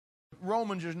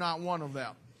Romans is not one of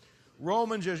them.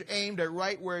 Romans is aimed at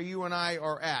right where you and I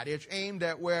are at. It's aimed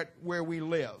at where we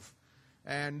live.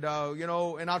 And,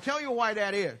 and I'll tell you why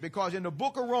that is. Because in the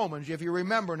book of Romans, if you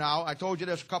remember now, I told you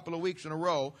this a couple of weeks in a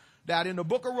row, that in the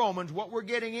book of Romans, what we're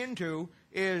getting into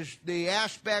is the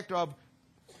aspect of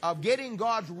getting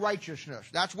God's righteousness.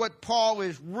 That's what Paul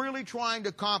is really trying to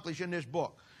accomplish in this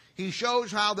book. He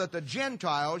shows how that the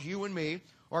Gentiles, you and me,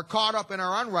 are caught up in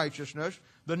our unrighteousness.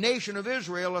 The nation of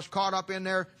Israel is caught up in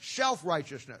their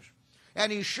self-righteousness. And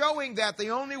he's showing that the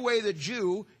only way the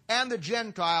Jew and the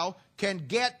Gentile can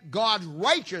get God's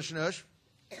righteousness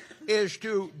is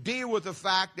to deal with the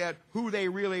fact that who they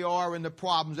really are and the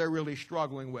problems they're really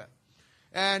struggling with.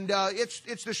 And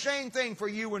it's the same thing for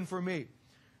you and for me.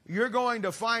 You're going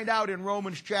to find out in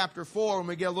Romans chapter 4, when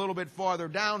we get a little bit farther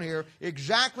down here,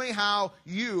 exactly how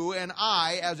you and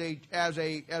I, as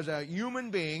a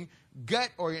human being, get,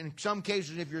 or in some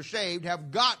cases if you're saved,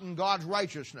 have gotten God's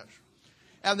righteousness.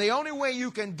 And the only way you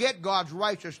can get God's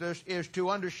righteousness is to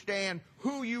understand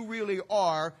who you really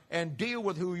are and deal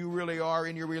with who you really are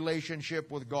in your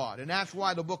relationship with God. And that's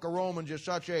why the book of Romans is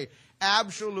such a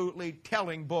absolutely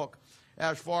telling book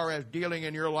as far as dealing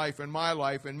in your life and my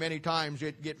life. And many times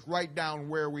it gets right down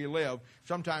where we live,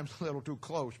 sometimes a little too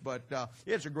close, but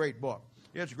it's a great book.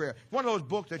 It's great. It's one of those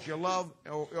books that you love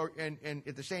and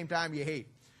at the same time you hate.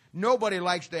 Nobody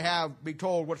likes to be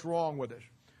told what's wrong with us.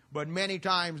 But many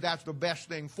times that's the best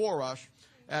thing for us.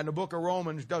 And the book of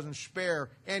Romans doesn't spare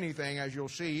anything, as you'll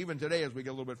see, even today as we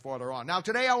get a little bit farther on. Now,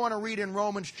 today I want to read in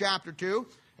Romans chapter 2,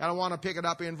 and I want to pick it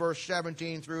up in verse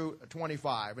 17 through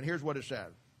 25. And here's what it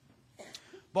says.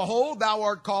 Behold, thou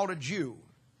art called a Jew,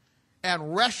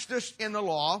 and restest in the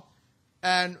law,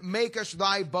 and makest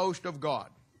thy boast of God,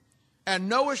 and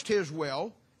knowest his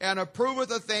will, and approveth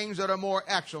the things that are more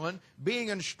excellent, being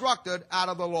instructed out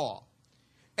of the law.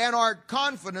 And art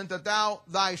confident that thou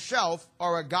thyself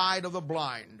art a guide of the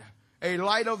blind, a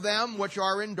light of them which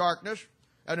are in darkness,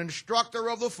 an instructor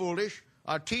of the foolish,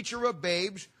 a teacher of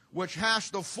babes, which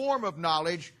hast the form of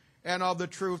knowledge and of the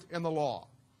truth in the law.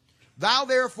 Thou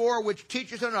therefore which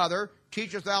teachest another,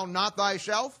 teachest thou not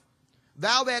thyself?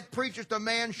 Thou that preachest a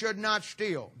man should not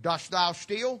steal, dost thou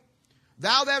steal?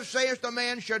 Thou that sayest a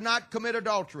man should not commit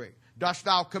adultery, dost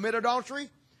thou commit adultery?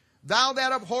 Thou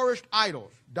that abhorrest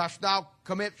idols, dost thou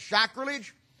commit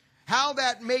sacrilege? How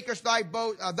that makest thy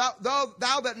boast,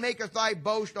 thou that makest thy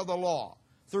boast of the law,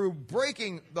 through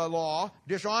breaking the law,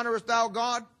 dishonorest thou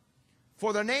God?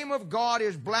 For the name of God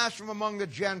is blasphemed among the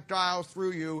Gentiles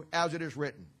through you, as it is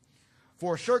written.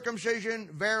 For circumcision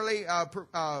verily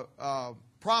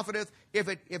profiteth if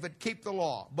it keep the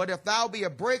law. But if thou be a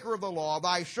breaker of the law,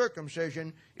 thy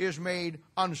circumcision is made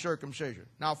uncircumcision.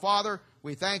 Now, Father,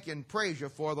 we thank you and praise you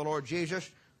for the Lord Jesus.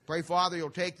 Pray, Father, you'll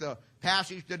take the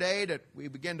passage today, that we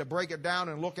begin to break it down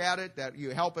and look at it, that you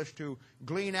help us to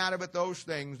glean out of it those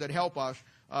things that help us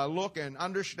look and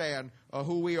understand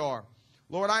who we are.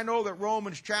 Lord, I know that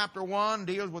Romans chapter 1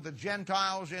 deals with the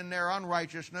Gentiles in their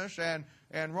unrighteousness,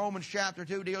 and Romans chapter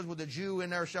 2 deals with the Jew in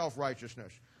their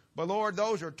self-righteousness. But Lord,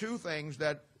 those are two things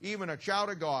that even a child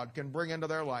of God can bring into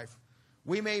their life.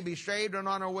 We may be saved and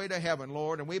on our way to heaven,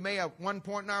 Lord, and we may at one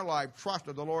point in our life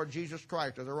trusted the Lord Jesus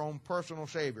Christ as our own personal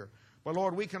Savior. But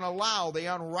Lord, we can allow the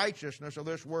unrighteousness of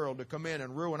this world to come in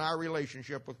and ruin our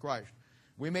relationship with Christ.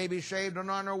 We may be saved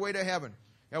and on our way to heaven.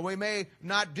 And we may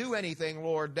not do anything,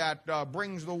 Lord, that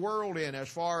brings the world in as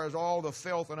far as all the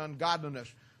filth and ungodliness.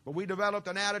 But we developed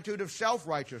an attitude of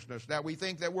self-righteousness, that we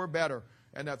think that we're better,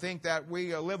 and that think that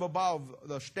we live above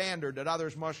the standard that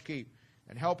others must keep.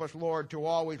 And help us, Lord, to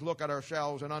always look at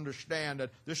ourselves and understand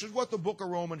that this is what the book of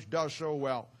Romans does so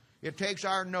well. It takes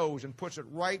our nose and puts it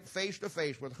right face to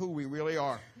face with who we really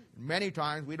are. Many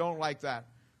times we don't like that.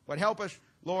 But help us,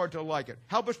 Lord, to like it.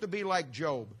 Help us to be like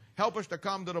Job. Help us to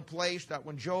come to the place that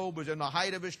when Job was in the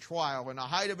height of his trial, in the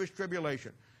height of his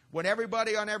tribulation, when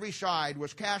everybody on every side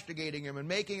was castigating him and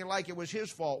making it like it was his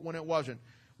fault when it wasn't,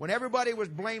 when everybody was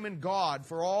blaming God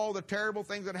for all the terrible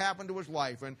things that happened to his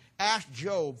life and asked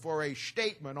Job for a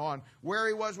statement on where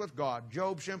he was with God,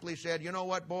 Job simply said, you know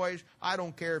what, boys, I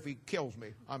don't care if he kills me.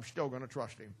 I'm still going to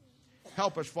trust him.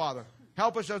 Help us, Father.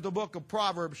 Help us, as the book of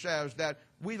Proverbs says, that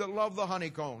we that love the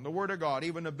honeycomb, the Word of God,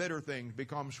 even the bitter things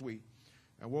become sweet.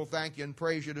 And we'll thank you and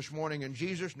praise you this morning in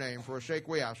Jesus' name. For a sake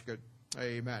we ask it.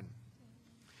 Amen.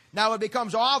 Now, it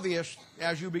becomes obvious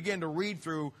as you begin to read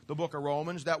through the book of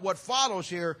Romans that what follows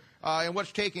here and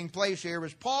what's taking place here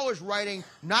is Paul is writing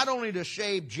not only to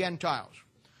save Gentiles,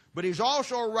 but he's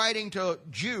also writing to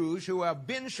Jews who have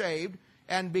been saved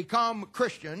and become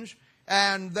Christians,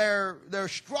 and they're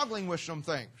struggling with some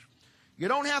things. You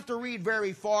don't have to read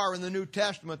very far in the New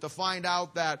Testament to find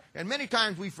out that, and many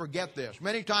times we forget this.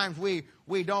 Many times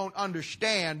we don't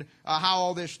understand how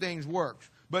all these things works.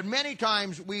 But many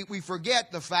times we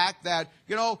forget the fact that,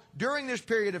 during this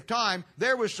period of time,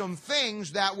 there was some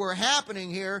things that were happening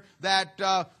here that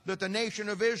the nation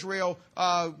of Israel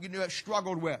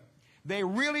struggled with. They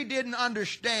really didn't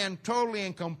understand totally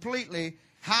and completely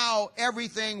how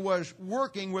everything was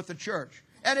working with the church.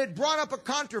 And it brought up a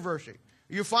controversy.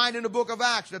 You find in the book of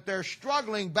Acts that they're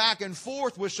struggling back and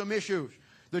forth with some issues.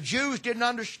 The Jews didn't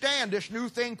understand this new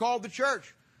thing called the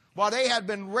church. While they had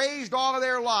been raised all of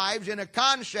their lives in a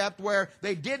concept where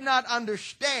they did not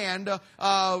understand,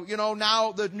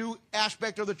 now the new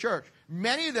aspect of the church.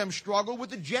 Many of them struggled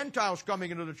with the Gentiles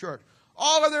coming into the church.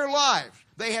 All of their lives,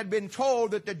 they had been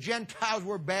told that the Gentiles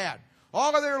were bad.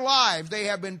 All of their lives, they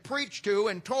have been preached to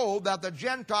and told that the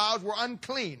Gentiles were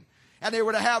unclean, and they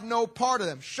were to have no part of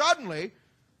them. Suddenly,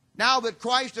 now that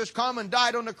Christ has come and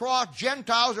died on the cross,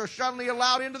 Gentiles are suddenly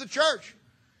allowed into the church.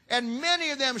 And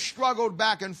many of them struggled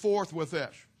back and forth with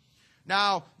this.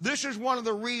 Now, this is one of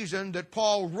the reasons that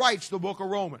Paul writes the book of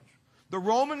Romans.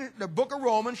 The book of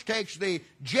Romans takes the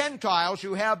Gentiles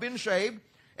who have been saved,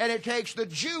 and it takes the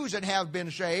Jews that have been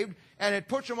saved, and it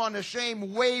puts them on the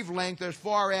same wavelength as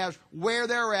far as where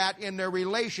they're at in their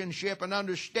relationship and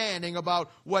understanding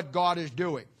about what God is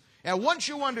doing. And once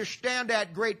you understand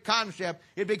that great concept,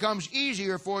 it becomes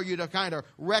easier for you to kind of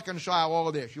reconcile all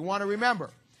of this. You want to remember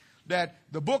that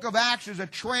the book of Acts is a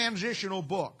transitional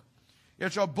book.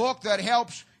 It's a book that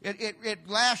helps, it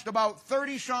lasts about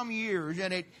 30-some years,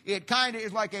 and it kind of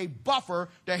is like a buffer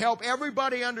to help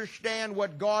everybody understand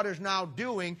what God is now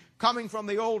doing, coming from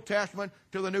the Old Testament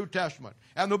to the New Testament.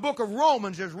 And the book of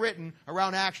Romans is written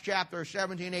around Acts chapter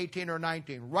 17, 18, or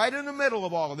 19, right in the middle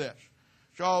of all of this.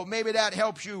 So maybe that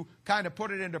helps you kind of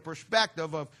put it into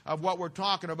perspective of what we're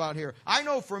talking about here. I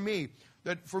know for me,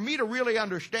 that for me to really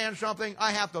understand something,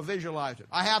 I have to visualize it.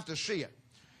 I have to see it.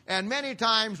 And many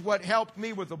times what helped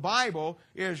me with the Bible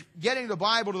is getting the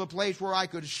Bible to the place where I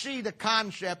could see the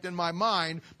concept in my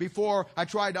mind before I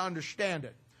tried to understand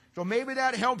it. So maybe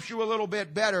that helps you a little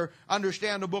bit better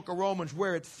understand the book of Romans,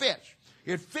 where it fits.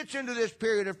 It fits into this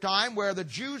period of time where the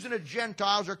Jews and the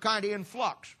Gentiles are kind of in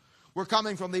flux. We're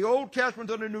coming from the Old Testament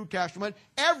to the New Testament.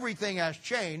 Everything has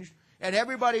changed, and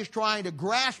everybody's trying to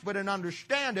grasp it and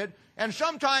understand it, and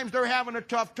sometimes they're having a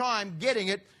tough time getting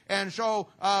it, and so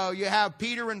you have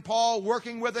Peter and Paul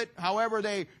working with it however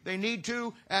they need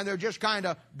to, and they're just kind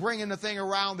of bringing the thing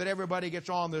around that everybody gets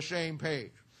on the same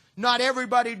page. Not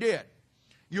everybody did.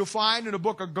 You'll find in the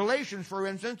book of Galatians, for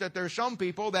instance, that there's some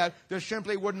people that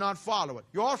simply would not follow it.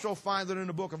 You also find that in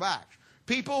the book of Acts.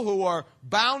 People who are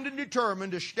bound and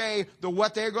determined to stay to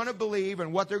what they're going to believe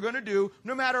and what they're going to do,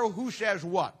 no matter who says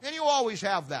what. And you always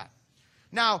have that.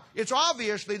 Now, it's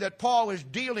obviously that Paul is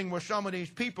dealing with some of these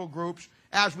people groups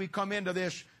as we come into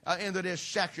this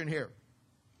section here.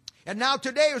 And now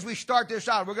today, as we start this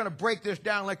out, we're going to break this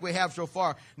down like we have so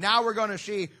far. Now we're going to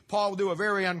see Paul do a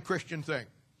very unchristian thing.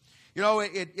 You know,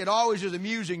 it always is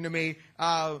amusing to me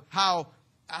how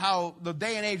the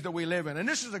day and age that we live in. And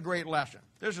this is a great lesson.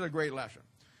 This is a great lesson.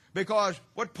 Because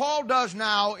what Paul does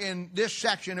now in this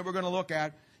section that we're going to look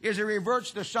at is he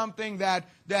reverts to something that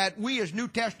we as New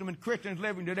Testament Christians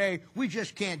living today, we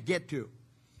just can't get to.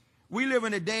 We live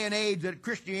in a day and age that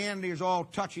Christianity is all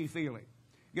touchy-feely.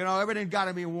 You know, everything's got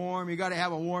to be warm. You got to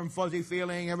have a warm, fuzzy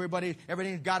feeling.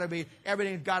 Everything's got to be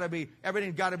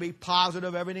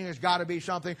positive. Everything has got to be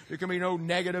something. There can be no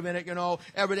negative in it. You know,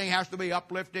 everything has to be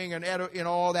uplifting and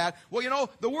all that. Well, you know,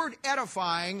 the word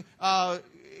edifying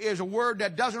is a word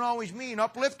that doesn't always mean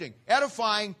uplifting.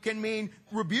 Edifying can mean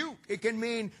rebuke. It can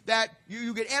mean that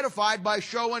you get edified by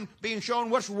being shown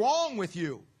what's wrong with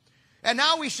you. And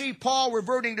now we see Paul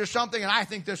reverting to something, and I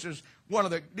think these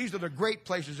are the great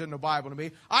places in the Bible to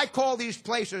me. I call these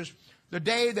places the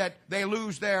day that they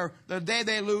lose their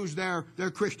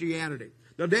Christianity.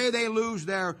 The day they lose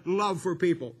their love for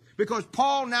people. Because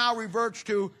Paul now reverts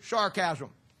to sarcasm.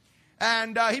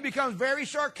 And he becomes very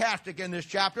sarcastic in this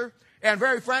chapter. And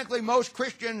very frankly, most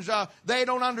Christians, they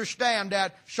don't understand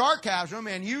that sarcasm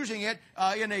and using it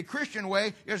in a Christian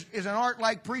way is an art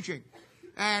like preaching.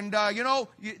 And, you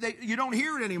don't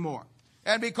hear it anymore.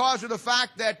 And because of the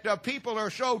fact that people are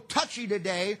so touchy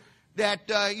today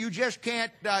that you just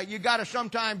can't, you got to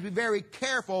sometimes be very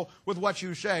careful with what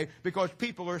you say because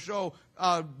people are so,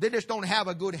 they just don't have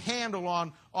a good handle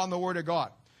on the Word of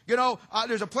God. You know,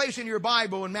 there's a place in your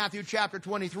Bible in Matthew chapter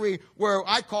 23 where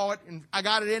I call it, and I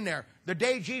got it in there, the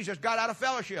day Jesus got out of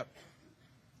fellowship.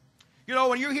 You know,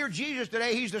 when you hear Jesus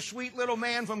today, he's the sweet little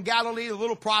man from Galilee, the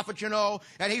little prophet, you know,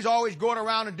 and he's always going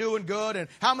around and doing good. And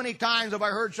how many times have I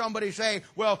heard somebody say,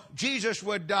 well, Jesus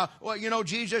would,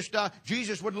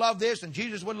 Jesus would love this and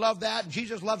Jesus would love that and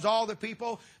Jesus loves all the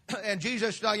people. And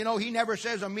Jesus, he never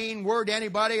says a mean word to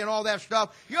anybody and all that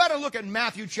stuff. You ought to look at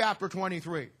Matthew chapter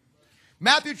 23.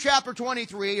 Matthew chapter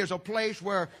 23 is a place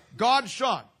where God's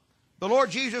Son, the Lord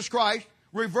Jesus Christ,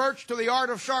 reverts to the art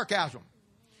of sarcasm.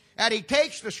 And he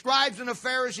takes the scribes and the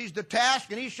Pharisees to task,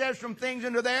 and he says some things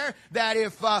into there that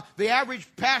if the average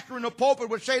pastor in the pulpit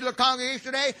would say to the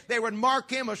congregation today, they would mark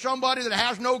him as somebody that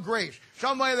has no grace,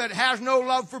 somebody that has no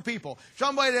love for people,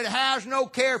 somebody that has no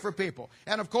care for people.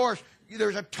 And of course,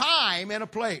 there's a time and a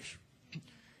place.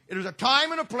 There's a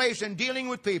time and a place in dealing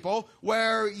with people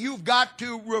where you've got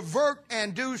to revert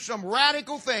and do some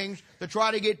radical things to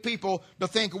try to get people to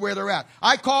think of where they're at.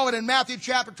 I call it in Matthew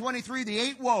chapter 23 the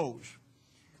 8 woes.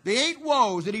 The 8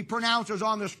 woes that he pronounces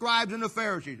on the scribes and the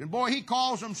Pharisees. And boy, he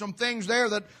calls them some things there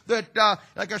that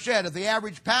like I said, if the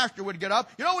average pastor would get up.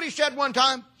 You know what he said one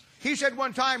time? He said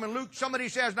one time in Luke, somebody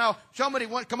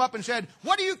come up and said,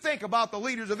 what do you think about the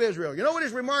leaders of Israel? You know what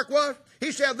his remark was?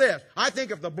 He said this, I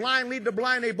think if the blind lead the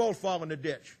blind, they both fall in the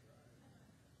ditch.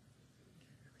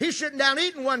 He's sitting down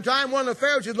eating one time. One of the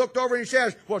Pharisees looked over and he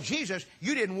says, well, Jesus,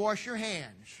 you didn't wash your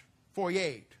hands before you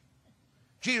ate.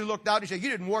 Jesus looked out and he said,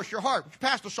 you didn't wash your heart. Would you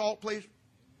pass the salt, please?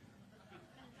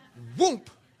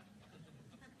 Whoop.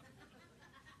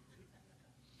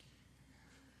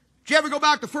 Did you ever go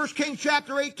back to 1 Kings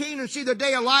chapter 18 and see the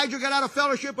day Elijah got out of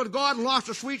fellowship with God and lost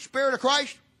the sweet spirit of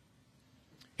Christ?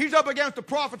 He's up against the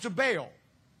prophets of Baal.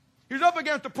 He's up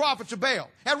against the prophets of Baal.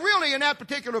 And really in that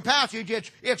particular passage,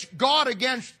 it's God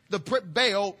against the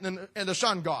Baal and the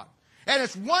sun god. And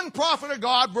it's one prophet of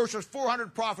God versus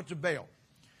 400 prophets of Baal.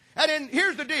 And then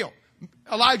here's the deal.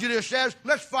 Elijah just says,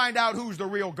 let's find out who's the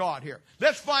real God here.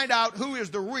 Let's find out who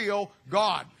is the real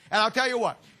God. And I'll tell you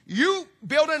what, you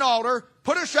build an altar,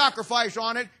 put a sacrifice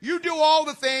on it, you do all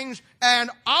the things, and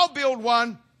I'll build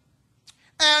one,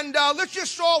 and let's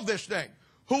just solve this thing.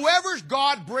 Whoever's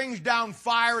God brings down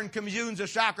fire and consumes the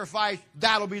sacrifice,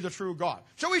 that'll be the true God.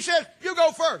 So he says, you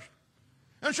go first.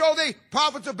 And so the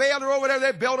prophets of Baal are over there,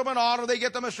 they build them an altar, they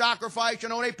get them a sacrifice,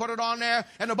 they put it on there.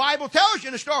 And the Bible tells you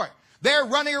in the story, they're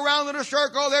running around in a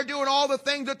circle, they're doing all the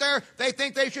things that they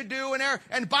think they should do.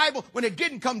 And the Bible, when it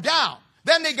didn't come down,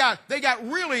 then they got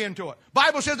really into it.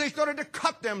 Bible says they started to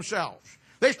cut themselves.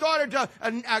 They started to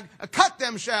cut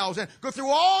themselves and go through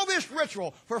all this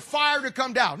ritual for fire to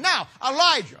come down. Now,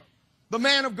 Elijah, the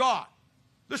man of God,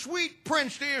 the sweet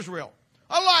prince to Israel,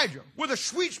 Elijah, with the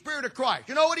sweet spirit of Christ.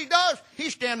 You know what he does?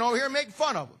 He's standing over here making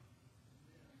fun of them.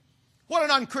 What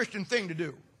an unchristian thing to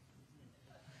do.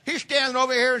 He's standing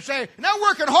over here and saying, and they're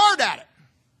working hard at it.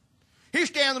 He's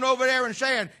standing over there and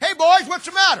saying, hey boys, what's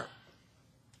the matter?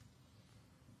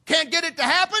 Can't get it to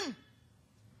happen?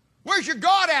 Where's your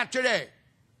God at today?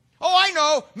 Oh, I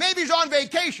know. Maybe he's on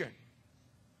vacation.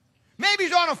 Maybe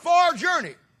he's on a far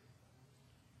journey.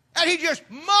 And he just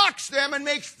mocks them and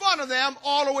makes fun of them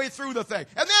all the way through the thing.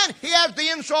 And then he adds the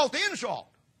insult to insult.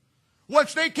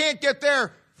 Once they can't get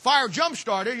their fire jump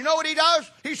started, you know what he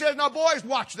does? He says, now boys,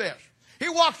 watch this. He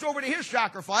walks over to his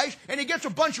sacrifice and he gets a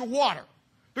bunch of water.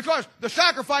 Because the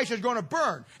sacrifice is going to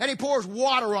burn. And he pours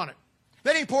water on it.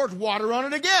 Then he pours water on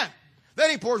it again. Then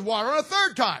he pours water on it a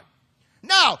third time.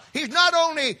 Now, he's not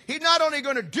only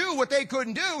going to do what they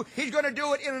couldn't do, he's going to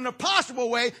do it in an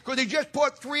impossible way because he just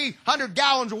put 300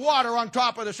 gallons of water on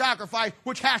top of the sacrifice,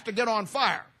 which has to get on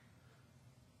fire.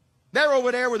 They're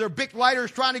over there with their big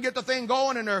lighters trying to get the thing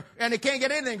going, and they can't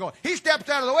get anything going. He steps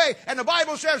out of the way, and the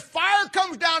Bible says fire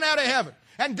comes down out of heaven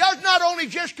and does not only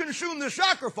just consume the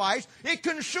sacrifice, it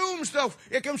consumes the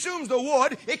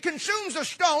wood, it consumes the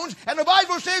stones, and the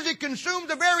Bible says it consumes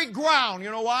the very ground. You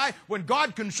know why? When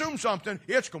God consumes something,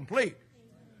 it's complete.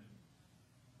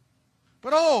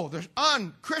 But oh, the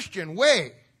unchristian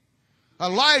way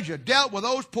Elijah dealt with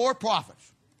those poor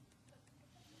prophets.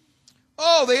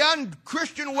 Oh, the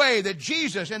unchristian way that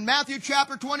Jesus in Matthew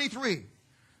chapter 23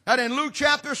 and in Luke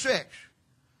chapter 6.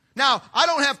 Now, I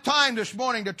don't have time this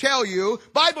morning to tell you.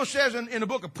 Bible says in the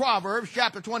book of Proverbs,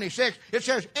 chapter 26, it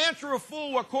says, answer a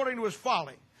fool according to his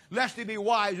folly, lest he be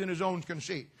wise in his own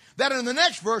conceit. Then in the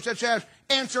next verse it says,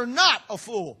 answer not a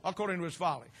fool according to his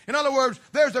folly. In other words,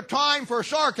 there's a time for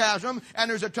sarcasm and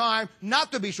there's a time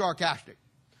not to be sarcastic.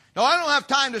 Now, I don't have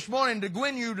time this morning to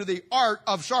gwin you to the art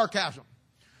of sarcasm,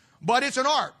 but it's an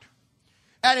art.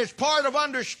 And it's part of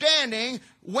understanding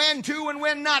when to and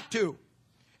when not to.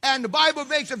 And the Bible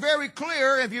makes it very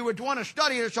clear, if you would want to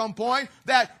study it at some point,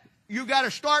 that you got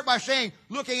to start by saying,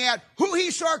 looking at who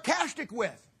he's sarcastic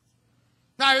with.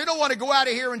 Now, you don't want to go out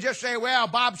of here and just say, well,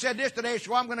 Bob said this today,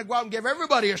 so I'm going to go out and give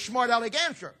everybody a smart aleck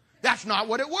answer. That's not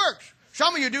what it works.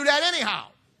 Some of you do that anyhow.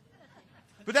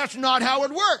 But that's not how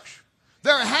it works.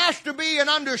 There has to be an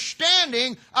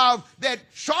understanding of that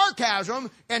sarcasm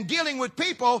and dealing with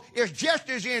people is just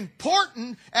as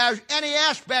important as any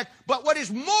aspect. But what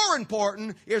is more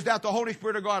important is that the Holy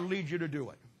Spirit of God leads you to do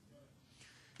it.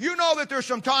 You know that there's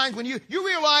some times when you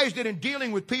realize that in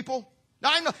dealing with people, now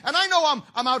I know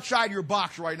I'm outside your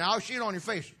box right now. I see it on your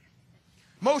faces.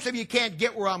 Most of you can't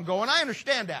get where I'm going. I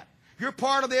understand that. You're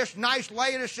part of this nice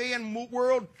Laodicean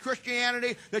world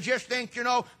Christianity that just thinks,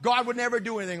 God would never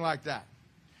do anything like that.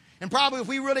 And probably if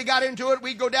we really got into it,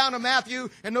 we'd go down to Matthew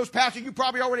and those passages, you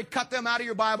probably already cut them out of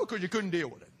your Bible because you couldn't deal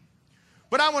with it.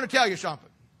 But I want to tell you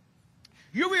something.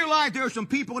 You realize there are some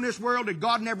people in this world that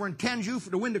God never intends you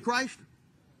to win to Christ?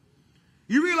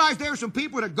 You realize there are some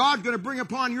people that God's going to bring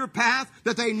upon your path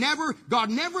that God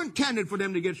never intended for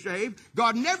them to get saved.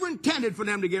 God never intended for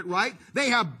them to get right. They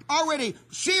have already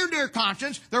seared their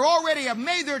conscience. They already have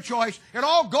made their choice. And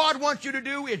all God wants you to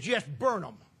do is just burn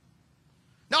them.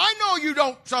 Now, I know you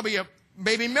don't, some of you,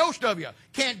 maybe most of you,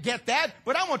 can't get that.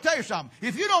 But I want to tell you something.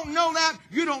 If you don't know that,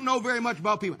 you don't know very much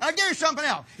about people. I'll give you something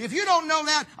else. If you don't know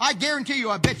that, I guarantee you,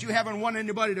 I bet you haven't won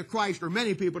anybody to Christ or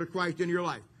many people to Christ in your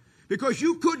life. Because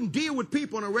you couldn't deal with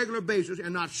people on a regular basis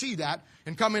and not see that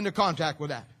and come into contact with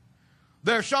that.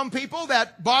 There are some people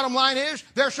that, bottom line is,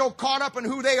 they're so caught up in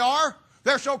who they are,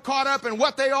 they're so caught up in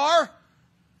what they are,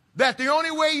 that the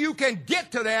only way you can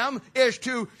get to them is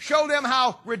to show them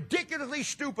how ridiculously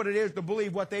stupid it is to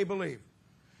believe what they believe.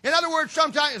 In other words,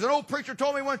 sometimes, as an old preacher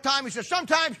told me one time, he said,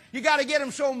 sometimes you got to get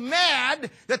them so mad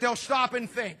that they'll stop and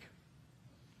think.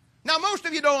 Now, most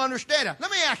of you don't understand that.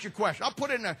 Let me ask you a question. I'll put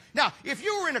it in there. Now, if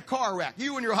you were in a car wreck,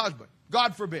 you and your husband,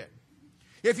 God forbid,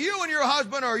 if you and your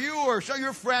husband or you or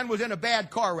your friend was in a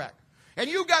bad car wreck, and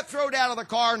you got thrown out of the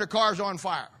car and the car's on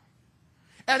fire,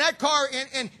 and that car,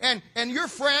 and your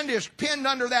friend is pinned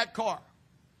under that car,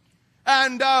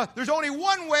 and there's only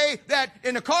one way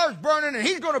and the car's burning and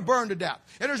he's going to burn to death.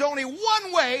 And there's only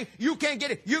one way you can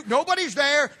get it. Nobody's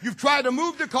there. You've tried to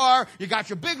move the car. You got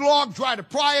your big log, tried to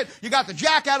pry it. You got the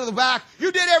jack out of the back.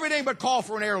 You did everything but call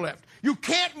for an airlift. You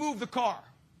can't move the car.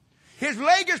 His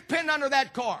leg is pinned under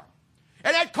that car.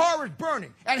 And that car is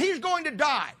burning. And he's going to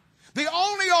die. The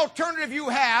only alternative you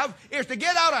have is to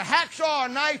get out a hacksaw or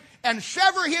knife and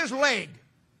sever his leg.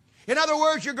 In other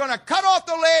words, you're going to cut off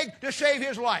the leg to save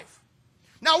his life.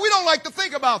 Now, we don't like to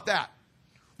think about that.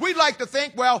 We'd like to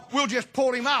think, well, we'll just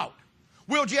pull him out.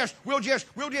 We'll just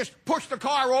push the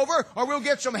car over, or we'll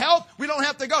get some help. We don't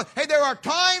have to go. Hey, there are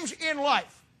times in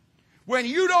life when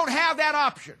you don't have that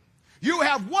option. You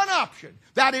have one option.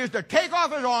 That is to take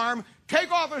off his arm,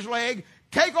 take off his leg,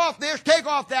 take off this, take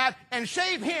off that, and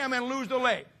save him and lose the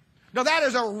leg. Now, that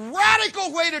is a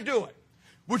radical way to do it.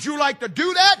 Would you like to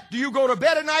do that? Do you go to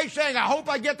bed at night saying, I hope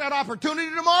I get that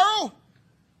opportunity tomorrow?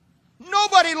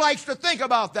 Nobody likes to think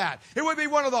about that. It would be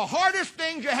one of the hardest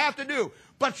things you have to do.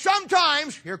 But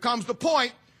sometimes, here comes the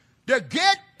point, to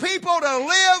get people to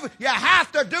live, you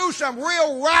have to do some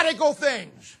real radical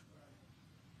things.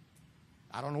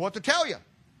 I don't know what to tell you.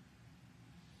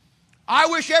 I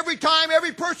wish every time,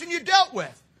 every person you dealt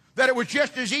with, that it was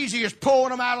just as easy as pulling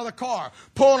them out of the car,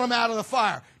 pulling them out of the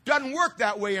fire. Doesn't work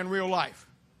that way in real life.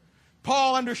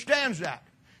 Paul understands that.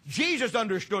 Jesus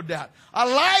understood that.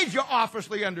 Elijah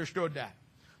obviously understood that.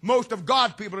 Most of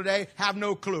God's people today have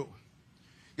no clue.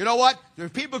 You know what? There's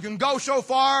people who can go so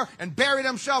far and bury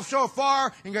themselves so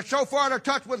far and get so far out of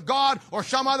touch with God or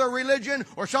some other religion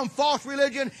or some false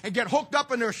religion and get hooked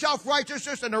up in their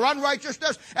self-righteousness and their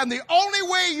unrighteousness. And the only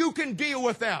way you can deal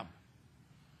with them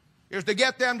is to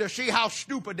get them to see how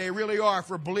stupid they really are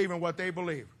for believing what they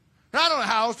believe. And I don't know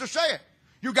how else to say it.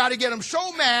 You got to get them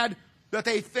so mad that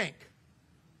they think.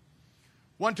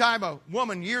 One time, a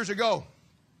woman years ago,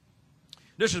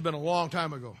 this has been a long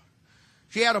time ago,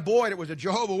 she had a boy that was a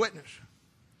Jehovah's Witness.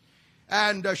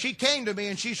 And she came to me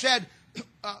and she said,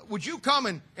 would you come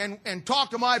and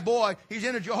talk to my boy? He's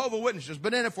in a Jehovah's Witness. He's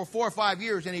been in it for 4 or 5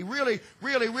 years. And he really,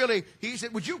 he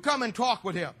said, would you come and talk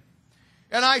with him?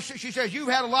 And she says, you've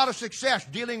had a lot of success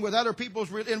dealing with other people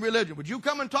in religion. Would you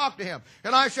come and talk to him?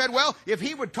 And I said, well, if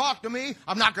he would talk to me,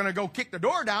 I'm not going to go kick the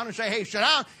door down and say, hey, sit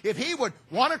down. If he would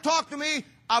want to talk to me,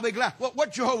 I'll be glad. Well,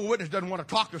 what Jehovah's Witness doesn't want to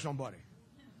talk to somebody?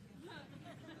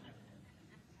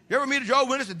 You ever meet a Jehovah's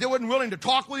Witness that wasn't willing to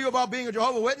talk with you about being a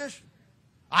Jehovah's Witness?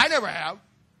 I never have.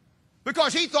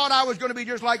 Because he thought I was going to be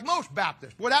just like most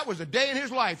Baptists. Well, that was a day in his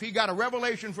life. He got a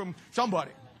revelation from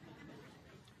somebody.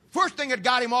 First thing that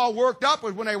got him all worked up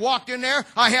was when they walked in there,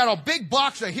 I had a big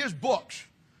box of his books,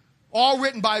 all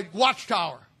written by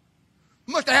Watchtower.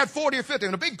 Must have had 40 or 50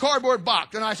 in a big cardboard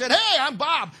box. And I said, hey, I'm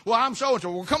Bob. Well, I'm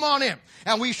so-and-so. Well, come on in.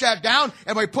 And we sat down,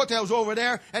 and we put those over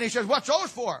there. And he says, what's those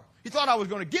for? He thought I was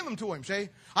going to give them to him, see?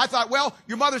 I thought, well,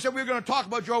 your mother said we were going to talk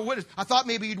about Jehovah's Witnesses. I thought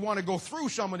maybe you'd want to go through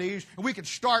some of these, and we could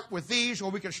start with these,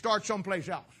 or we could start someplace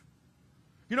else.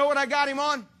 You know what I got him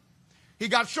on? He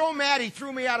got so mad he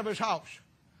threw me out of his house.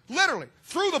 Literally.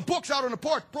 Threw the books out on the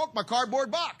porch, broke my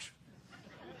cardboard box.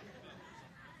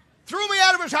 Threw me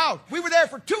out of his house. We were there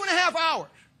for 2.5 hours.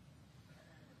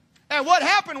 And what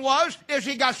happened is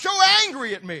he got so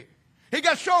angry at me. He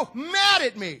got so mad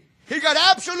at me. He got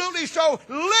absolutely so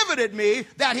livid at me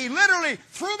that he literally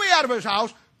threw me out of his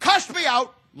house, cussed me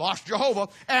out, lost Jehovah,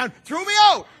 and threw me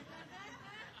out.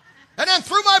 And then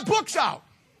threw my books out.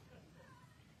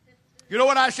 You know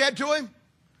what I said to him?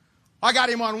 I got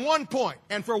him on one point,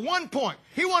 and for one point,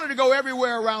 he wanted to go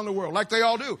everywhere around the world, like they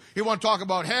all do. He wanted to talk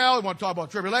about hell, he wanted to talk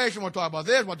about tribulation, he wanted to talk about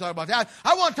this, he wanted to talk about that.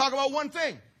 I want to talk about one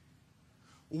thing.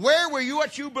 Where were you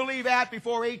at you believe at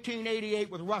before 1888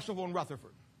 with Russell and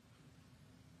Rutherford?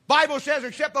 Bible says,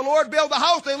 except the Lord build the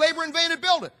house, they labor in vain to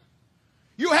build it.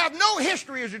 You have no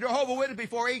history as a Jehovah's Witness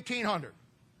before 1800.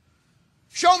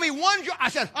 Show me one, I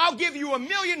said, I'll give you $1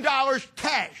 million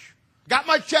cash. Got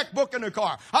my checkbook in the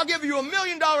car. I'll give you $1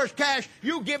 million cash.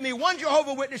 You give me one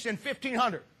Jehovah's Witness in 1,500,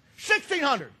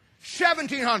 1,600,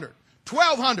 1,700,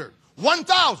 1,200,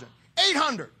 1,000,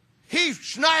 800. He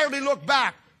snidely looked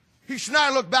back. He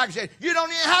snidely looked back and said, you don't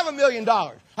even have $1 million.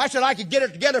 I said, I could get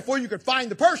it together for you could find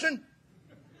the person.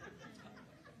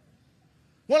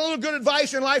 One little good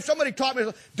advice in life, somebody taught me,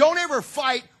 don't ever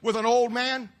fight with an old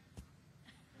man.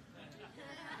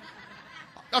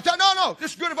 No,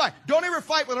 this is good advice. Don't ever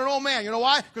fight with an old man. You know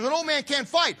why? Because an old man can't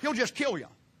fight. He'll just kill you.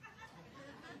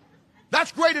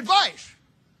 That's great advice.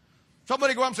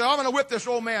 Somebody go up and say, I'm going to whip this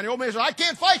old man. The old man says, I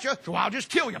can't fight you, so I'll just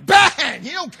kill you. Bang!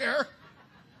 He don't care.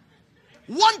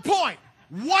 1 point.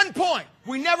 1 point.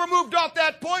 We never moved off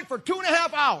that point for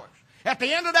 2.5 hours. At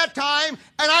the end of that time,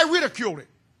 and I ridiculed it.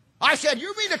 I said,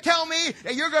 you mean to tell me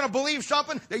that you're going to believe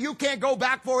something that you can't go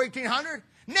back for 1800?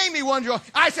 Name me one.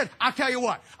 I said, I'll tell you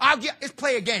what. Let's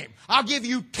play a game. I'll give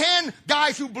you 10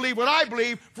 guys who believe what I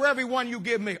believe for every one you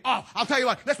give me. Oh, I'll tell you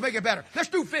what. Let's make it better. Let's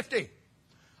do 50.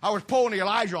 I was pulling the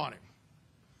Elijah on him.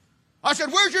 I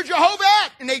said, where's your Jehovah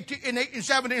at in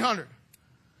 1700?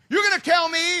 You're going to tell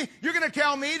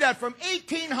me that from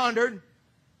 1800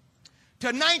 to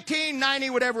 1990,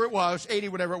 whatever it was, 80,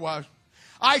 whatever it was,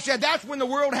 I said that's when the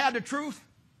world had the truth.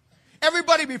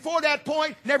 Everybody before that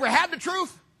point never had the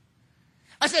truth.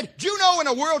 I said, do you know in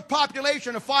a world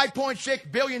population of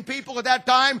 5.6 billion people at that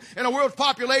time, in a world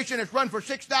population that's run for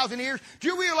 6,000 years, do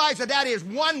you realize that that is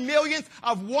 1/1,000,000th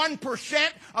of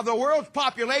 1% of the world's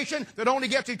population that only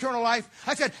gets eternal life?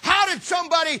 I said, how did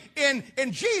somebody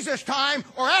in Jesus' time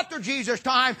or after Jesus'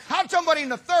 time, how did somebody in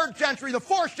the 3rd century, the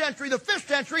 4th century, the 5th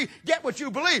century get what you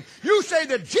believe? You say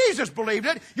that Jesus believed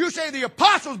it, you say the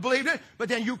apostles believed it, but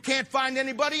then you can't find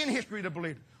anybody in history that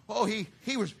believed it. Oh, he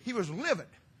was livid.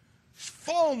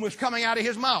 Foam was coming out of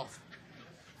his mouth.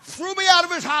 Threw me out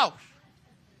of his house.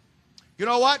 You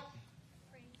know what?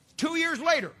 2 years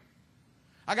later,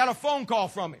 I got a phone call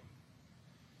from him.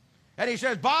 And he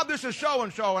says, Bob, this is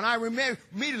so-and-so. And I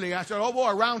immediately, I said, oh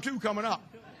boy, round 2 coming up.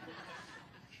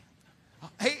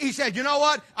 He said, you know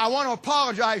what? I want to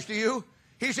apologize to you.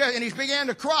 He said, and he began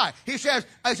to cry. He says,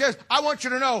 I want you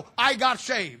to know I got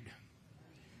saved.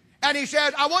 And he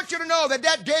said, I want you to know that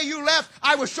that day you left,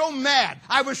 I was so mad.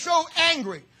 I was so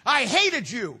angry. I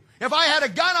hated you. If I had a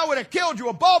gun, I would have killed you.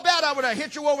 A ball bat, I would have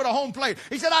hit you over the home plate.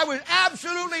 He said, I was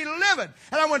absolutely livid.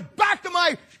 And I went back to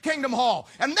my Kingdom Hall.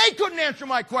 And they couldn't answer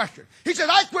my question. He said,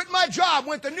 I quit my job,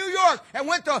 went to New York, and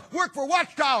went to work for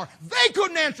Watchtower. They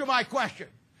couldn't answer my question.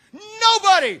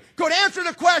 Nobody could answer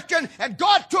the question, and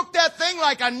God took that thing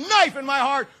like a knife in my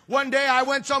heart. One day I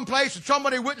went someplace and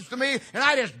somebody witnessed to me, and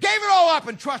I just gave it all up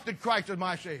and trusted Christ as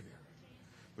my Savior.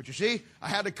 But you see, I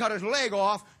had to cut his leg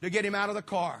off to get him out of the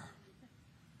car.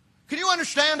 Can you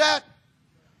understand that?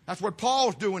 That's what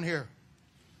Paul's doing here.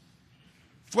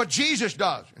 It's what Jesus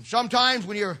does. And sometimes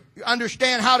when you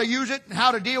understand how to use it and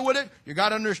how to deal with it, you got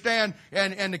to understand,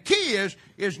 and the key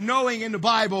is knowing in the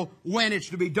Bible when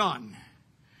it's to be done.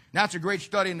 That's a great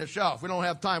study in itself. We don't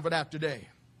have time for that today.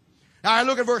 Now I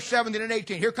look at verse 17 and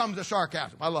 18. Here comes the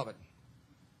sarcasm. I love it.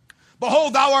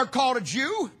 Behold, thou art called a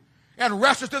Jew, and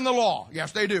restest in the law.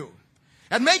 Yes, they do.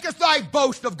 And makest thy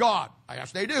boast of God.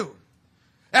 Yes, they do.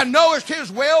 And knowest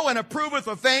his will, and approveth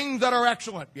of things that are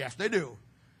excellent. Yes, they do.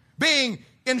 Being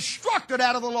instructed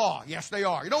out of the law. Yes, they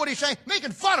are. You know what he's saying?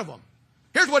 Making fun of them.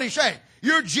 Here's what he's saying.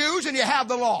 You're Jews and you have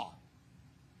the law.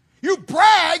 You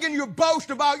brag and you boast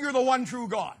about you're the one true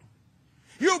God.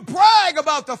 You brag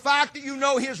about the fact that you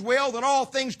know His will, that all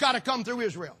things got to come through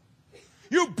Israel.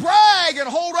 You brag and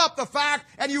hold up the fact,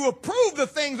 and you approve the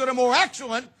things that are more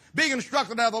excellent, being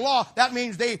instructed out of the law. That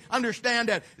means they understand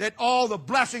that all the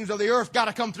blessings of the earth got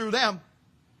to come through them.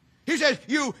 He says,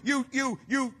 you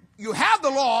have the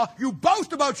law, you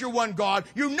boast about your one God,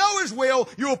 you know His will,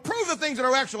 you approve the things that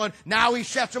are excellent, now He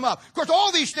sets them up. Of course,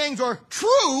 all these things are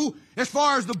true as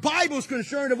far as the Bible is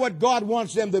concerned of what God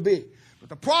wants them to be. But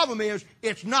the problem is,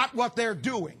 it's not what they're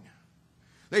doing.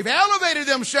 They've elevated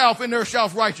themselves in their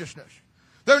self-righteousness.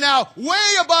 They're now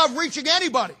way above reaching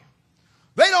anybody.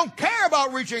 They don't care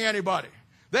about reaching anybody.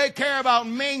 They care about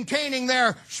maintaining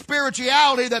their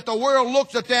spirituality, that the world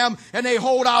looks at them and they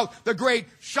hold out the great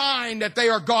sign that they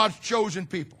are God's chosen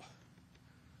people.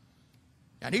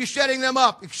 And He's setting them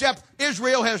up, except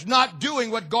Israel is not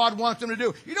doing what God wants them to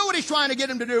do. You know what He's trying to get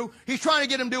them to do? He's trying to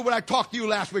get them to do what I talked to you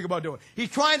last week about doing. He's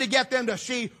trying to get them to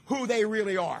see who they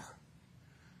really are.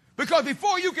 Because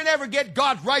before you can ever get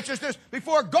God's righteousness,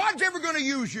 before God's ever going to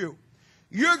use you,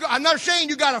 I'm not saying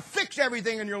you got to fix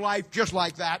everything in your life just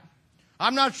like that.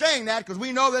 I'm not saying that, because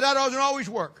we know that doesn't always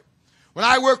work. When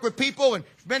I work with people, and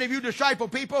many of you disciple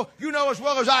people, you know as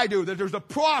well as I do that there's a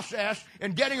process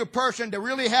in getting a person to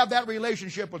really have that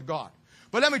relationship with God.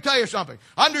 But let me tell you something.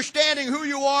 Understanding who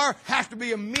you are has to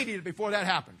be immediate before that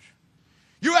happens.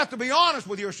 You have to be honest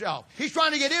with yourself. He's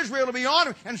trying to get Israel to be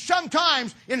honest, and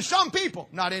sometimes in some people,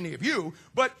 not any of you,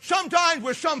 but sometimes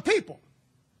with some people,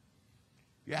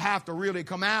 you have to really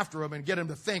come after them and get them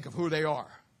to think of who they are.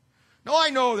 Now,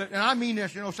 I know that, and I mean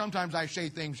this, sometimes I say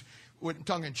things with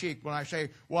tongue-in-cheek when I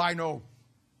say, well, I know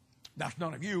that's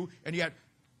none of you, and yet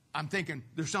I'm thinking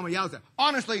there's somebody out there.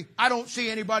 Honestly, I don't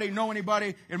see anybody, know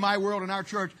anybody in my world, in our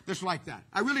church, that's like that.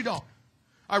 I really don't.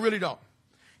 I really don't.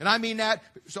 And I mean that,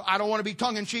 so I don't want to be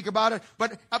tongue-in-cheek about it,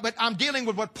 but I'm dealing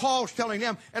with what Paul's telling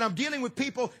them, and I'm dealing with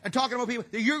people and talking about people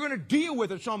that you're going to deal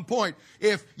with at some point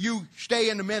if you stay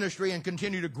in the ministry and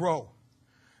continue to grow.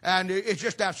 And it's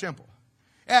just that simple.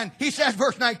 And he says,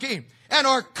 verse 19, and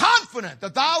are confident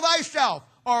that thou thyself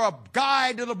are a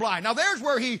guide to the blind. Now there's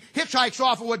where he hitchhikes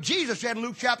off of what Jesus said in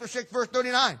Luke chapter 6, verse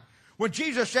 39. When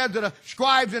Jesus said to the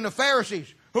scribes and the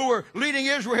Pharisees who were leading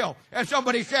Israel, and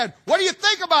somebody said, what do you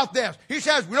think about this? He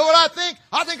says, you know what I think?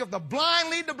 I think if the blind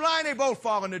lead the blind, they both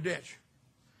fall in the ditch.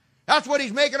 That's what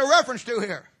he's making a reference to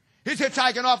here. He's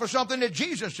hitchhiking off of something that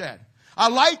Jesus said. A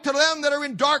light to them that are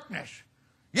in darkness.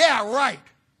 Yeah, right.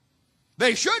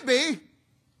 They should be.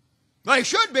 They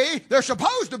should be. They're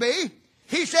supposed to be.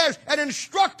 He says, an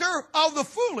instructor of the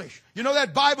foolish. You know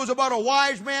that Bible's about a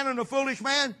wise man and a foolish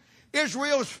man?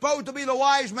 Israel is supposed to be the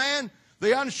wise man.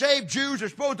 The unsaved Jews are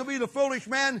supposed to be the foolish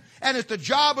men. And it's the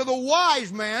job of the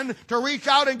wise man to reach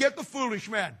out and get the foolish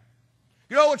men.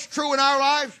 You know what's true in our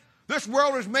lives? This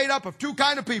world is made up of two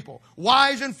kinds of people.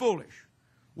 Wise and foolish.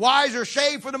 Wise are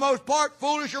saved for the most part.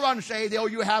 Foolish or unsaved. Oh,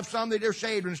 you have some that are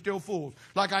saved and still fools.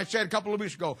 Like I said a couple of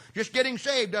weeks ago, just getting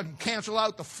saved doesn't cancel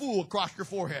out the fool across your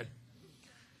forehead.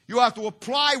 You have to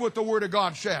apply what the Word of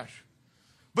God says.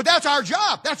 But that's our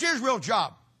job. That's Israel's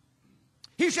job.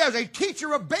 He says a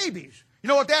teacher of babies. You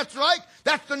know what that's like?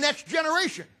 That's the next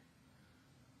generation.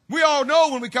 We all know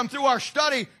when we come through our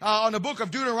study on the book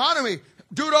of Deuteronomy,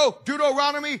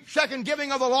 Deuteronomy, second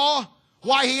giving of the law.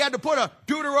 Why he had to put a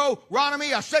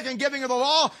Deuteronomy, a second giving of the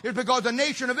law, is because the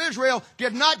nation of Israel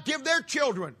did not give their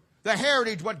children the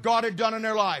heritage what God had done in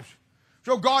their lives.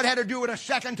 So God had to do it a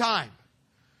second time.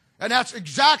 And that's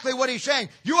exactly what he's saying.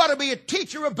 You ought to be a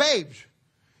teacher of babes.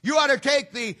 You ought to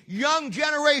take the young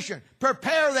generation,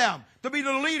 prepare them to be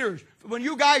the leaders when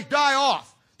you guys die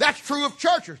off. That's true of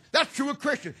churches. That's true of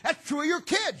Christians. That's true of your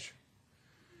kids.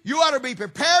 You ought to be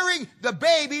preparing the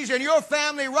babies in your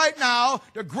family right now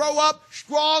to grow up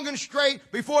strong and straight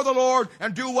before the Lord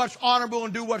and do what's honorable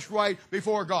and do what's right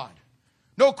before God.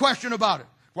 No question about it.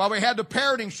 While we had the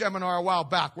parenting seminar a while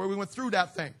back where we went through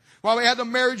that thing. While we had the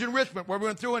marriage enrichment where we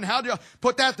went through and how to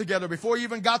put that together before you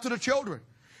even got to the children.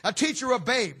 A teacher of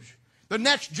babes. The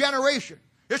next generation.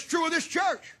 It's true of this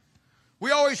church. We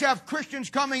always have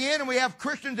Christians coming in and we have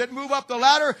Christians that move up the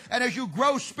ladder. And as you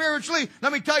grow spiritually,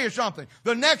 let me tell you something.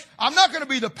 I'm not going to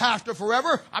be the pastor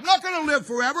forever. I'm not going to live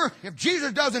forever. If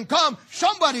Jesus doesn't come,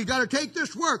 somebody's got to take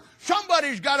this work.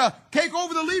 Somebody's got to take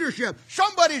over the leadership.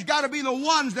 Somebody's got to be the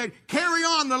ones that carry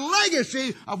on the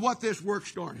legacy of what this work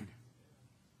started.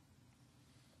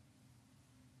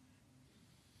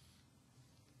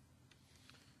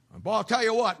 But I'll tell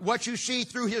you what you see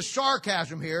through his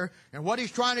sarcasm here and what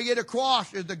he's trying to get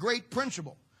across is the great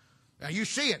principle. Now you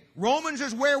see it. Romans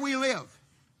is where we live.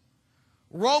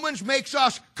 Romans makes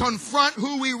us confront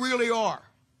who we really are.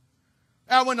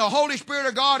 And when the Holy Spirit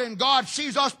of God and God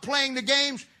sees us playing the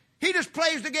games, He just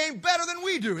plays the game better than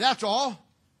we do. That's all.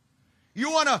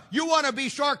 You want to be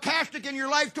sarcastic in your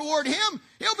life toward Him?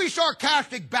 He'll be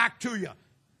sarcastic back to you.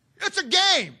 It's a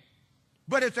game.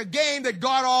 But it's a game that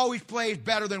God always plays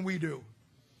better than we do.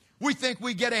 We think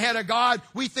we get ahead of God.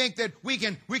 We think that we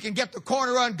can get the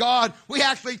corner on God. We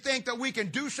actually think that we can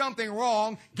do something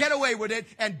wrong, get away with it,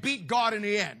 and beat God in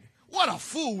the end. What a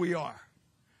fool we are.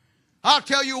 I'll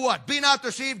tell you what, be not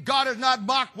deceived, God is not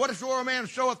mocked. Whatsoever a man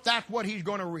soweth, that's what he's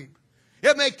going to reap.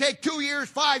 It may take 2 years,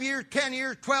 5 years, 10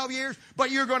 years, 12 years,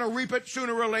 but you're going to reap it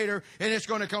sooner or later, and it's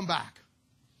going to come back.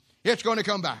 It's going to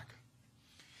come back.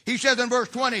 He says in verse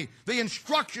 20, the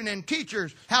instruction and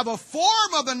teachers have a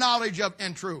form of the knowledge of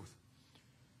and truth.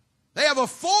 They have a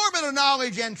form of the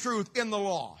knowledge and truth in the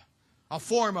law. A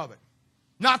form of it.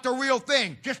 Not the real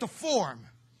thing, just a form.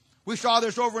 We saw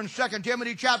this over in 2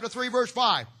 Timothy chapter 3, verse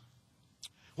 5.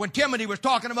 When Timothy was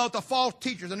talking about the false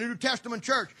teachers in the New Testament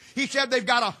church, he said they've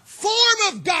got a form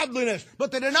of godliness,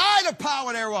 but they deny the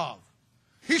power thereof.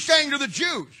 He's saying to the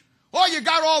Jews, oh, you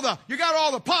got all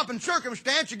the pomp and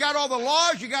circumstance, you got all the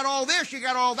laws, you got all this, you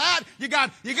got all that, you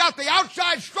got the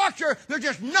outside structure, there's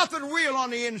just nothing real on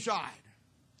the inside.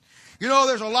 You know,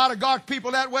 there's a lot of God's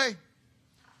people that way.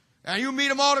 And you meet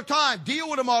them all the time, deal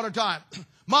with them all the time.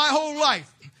 My whole life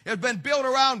has been built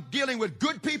around dealing with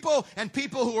good people and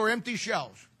people who are empty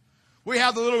shells. We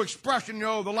have the little expression, you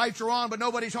know, the lights are on but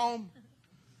nobody's home.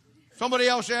 Somebody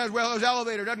else says, well, his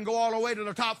elevator doesn't go all the way to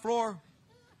the top floor.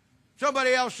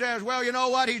 Somebody else says, well, you know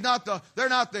what? They're not the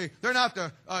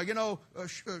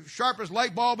sharpest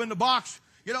light bulb in the box.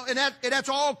 You know, and that's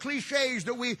all cliches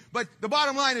but the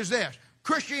bottom line is this.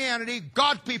 Christianity,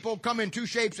 God's people come in two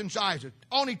shapes and sizes.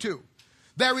 Only two.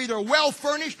 They're either well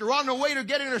furnished or on their way to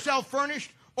getting themselves furnished,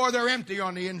 or they're empty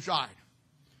on the inside.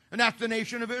 And that's the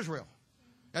nation of Israel.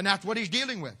 And that's what he's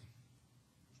dealing with.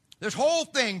 This whole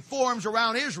thing forms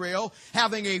around Israel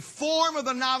having a form of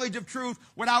the knowledge of truth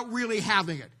without really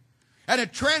having it. And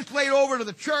it translates over to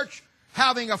the church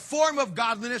having a form of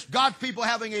godliness, God's people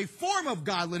having a form of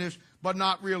godliness, but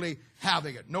not really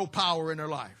having it. No power in their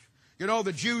lives. You know,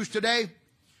 the Jews today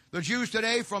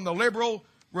from the liberal,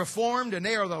 reformed, and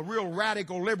they are the real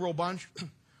radical liberal bunch,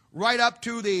 right up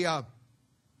to the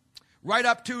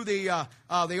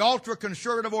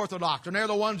ultra-conservative Orthodox. And they're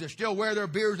the ones that still wear their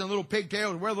beards and little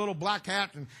pigtails, wear the little black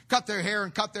hats, and cut their hair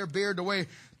and cut their beard the way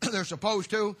they're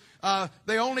supposed to.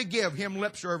 They only give him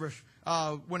lip service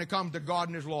when it comes to God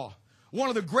and His law. One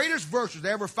of the greatest verses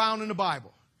they ever found in the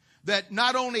Bible that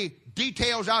not only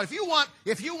details out, if you want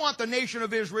the nation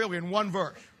of Israel in one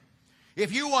verse,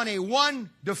 if you want a one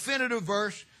definitive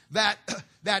verse that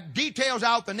details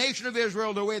out the nation of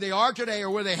Israel the way they are today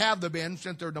or where they have been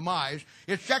since their demise,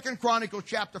 it's 2 Chronicles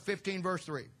chapter 15, verse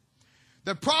 3.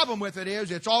 The problem with it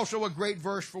is it's also a great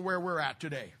verse for where we're at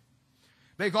today.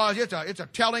 Because it's a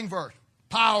telling verse,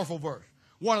 powerful verse.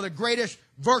 One of the greatest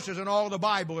verses in all of the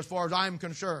Bible as far as I'm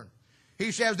concerned.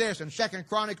 He says this in 2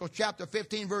 Chronicles chapter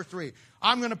 15, verse 3.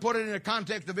 I'm going to put it in the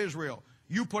context of Israel.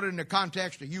 You put it in the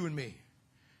context of you and me.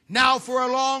 Now for a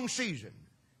long season,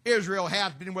 Israel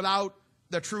has been without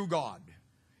the true God,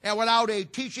 and without a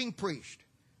teaching priest,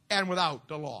 and without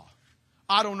the law.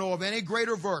 I don't know of any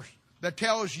greater verse that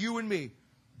tells you and me,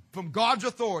 from God's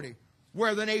authority,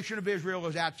 where the nation of Israel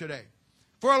is at today.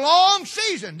 For a long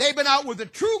season, they've been out with the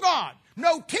true God,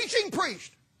 no teaching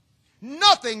priest,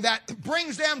 nothing that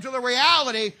brings them to the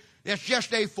reality. It's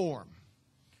just a form.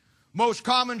 Most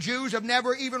common Jews have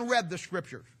never even read the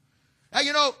Scriptures. Now,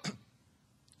 you know,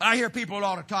 I hear people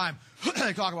all the time,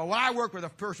 they talk about, well, I work with a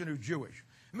person who's Jewish.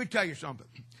 Let me tell you something.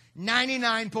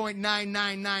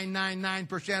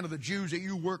 99.99999% of the Jews that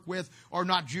you work with are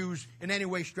not Jews in any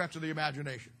way stretch of the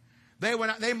imagination.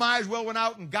 They might as well went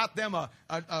out and got them a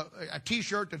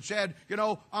T-shirt that said, you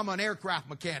know, I'm an aircraft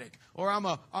mechanic, or I'm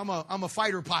a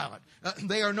fighter pilot.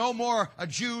 They are no more a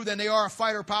Jew than they are a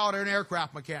fighter pilot or an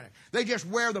aircraft mechanic. They just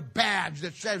wear the badge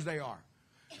that says they are.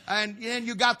 And then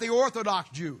you got the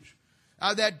Orthodox Jews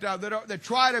that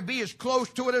try to be as close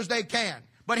to it as they can.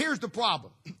 But here's the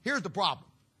problem. Here's the problem.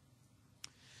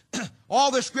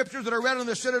 All the scriptures that are read in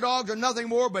the synagogues are nothing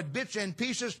more but bits and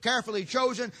pieces carefully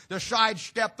chosen to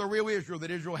sidestep the real Israel that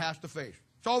Israel has to face.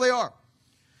 That's all they are.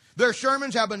 Their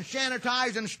sermons have been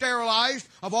sanitized and sterilized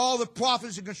of all the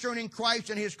prophecies concerning Christ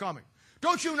and His coming.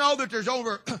 Don't you know that there's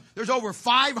over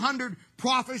 500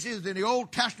 prophecies in the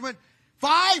Old Testament?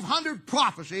 500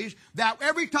 prophecies that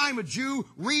every time a Jew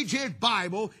reads his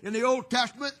Bible in the Old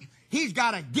Testament, he's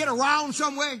got to get around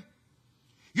some way.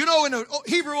 You know, in the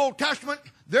Hebrew Old Testament,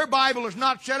 their Bible is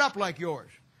not set up like yours.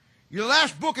 Your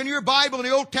last book in your Bible in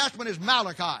the Old Testament is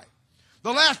Malachi.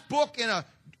 The last book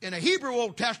in a Hebrew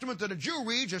Old Testament that a Jew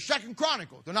reads is 2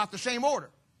 Chronicles. They're not the same order.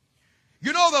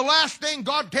 You know the last thing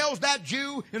God tells that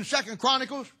Jew in 2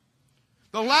 Chronicles?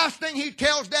 The last thing he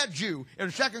tells that Jew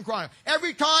in 2 Chronicles.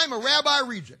 Every time a rabbi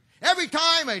reads it, every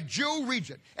time a Jew reads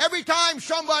it, every time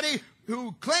somebody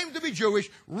who claims to be Jewish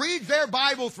reads their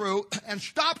Bible through and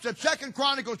stops at 2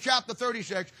 Chronicles chapter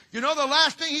 36, you know the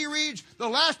last thing he reads? The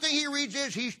last thing he reads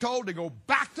is he's told to go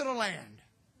back to the land.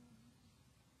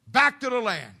 Back to the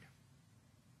land.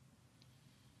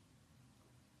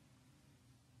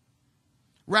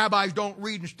 Rabbis don't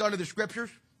read and study the Scriptures.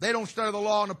 They don't study the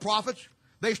law and the prophets.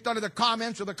 They study the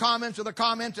comments of the comments of the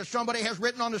comments that somebody has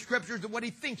written on the Scriptures and what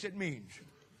he thinks it means.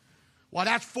 Well,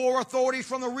 that's four authorities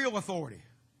from the real authority.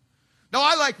 Now,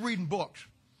 I like reading books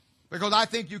because I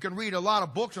think you can read a lot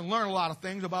of books and learn a lot of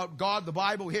things about God, the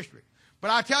Bible, history.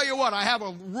 But I tell you what, I have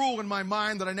a rule in my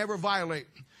mind that I never violate.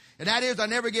 And that is I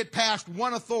never get past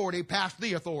one authority, past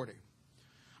the authority.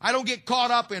 I don't get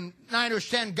caught up in 9 or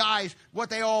 10 guys, what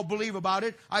they all believe about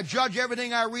it. I judge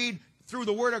everything I read through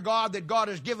the Word of God that God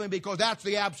has given me because that's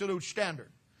the absolute standard.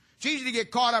 It's easy to get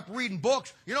caught up reading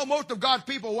books. You know, most of God's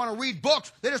people want to read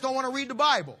books. They just don't want to read the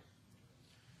Bible.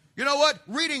 You know what?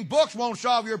 Reading books won't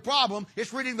solve your problem.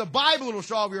 It's reading the Bible that will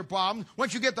solve your problem.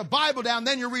 Once you get the Bible down,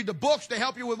 then you read the books to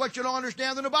help you with what you don't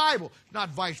understand in the Bible. It's not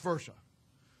vice versa.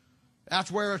 That's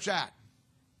where it's at.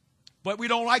 But we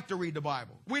don't like to read the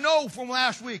Bible. We know from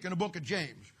last week in the book of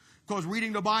James, because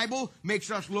reading the Bible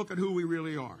makes us look at who we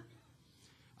really are.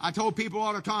 I told people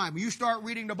all the time, when you start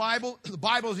reading the Bible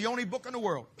is the only book in the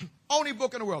world. Only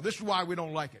book in the world. This is why we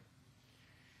don't like it.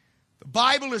 The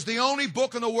Bible is the only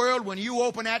book in the world, when you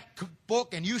open that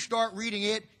book and you start reading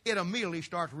it, it immediately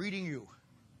starts reading you.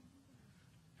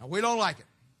 And we don't like it.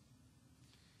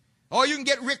 Or you can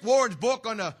get Rick Warren's book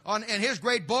and his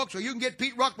great books, or you can get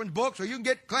Pete Ruckman's books, or you can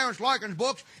get Clarence Larkin's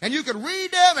books, and you can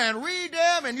read them and read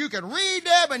them, and you can read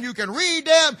them and you can read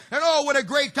them, and oh, what a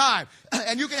great time.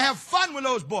 And you can have fun with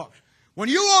those books. When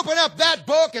you open up that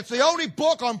book, it's the only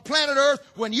book on planet Earth.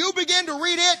 When you begin to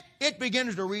read it, it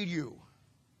begins to read you.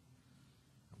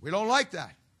 We don't like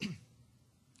that.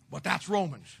 But that's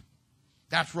Romans.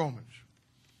 That's Romans.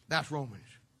 That's Romans.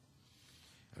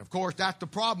 And of course, that's the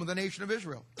problem with the nation of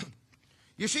Israel.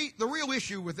 You see, the real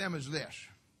issue with them is this.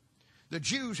 The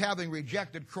Jews, having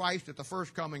rejected Christ at the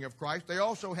first coming of Christ, they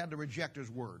also had to reject His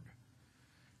Word.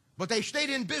 But they stayed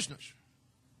in business.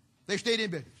 They stayed in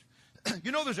business.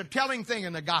 You know, there's a telling thing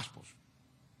in the Gospels.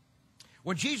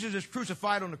 When Jesus is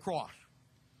crucified on the cross.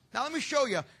 Now, let me show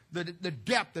you the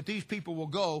depth that these people will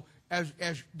go as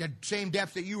the same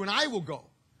depth that you and I will go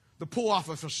to pull off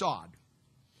a facade.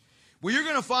 Well, you're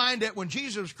going to find that when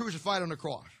Jesus was crucified on the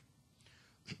cross,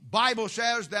 the Bible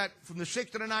says that from the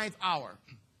 6th to the 9th hour,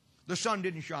 the sun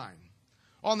didn't shine.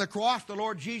 On the cross, the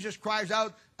Lord Jesus cries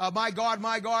out, my God,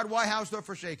 why hast thou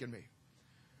forsaken me?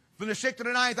 From the 6th to the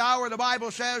 9th hour, the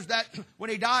Bible says that when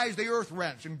He dies, the earth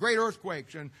rents, and great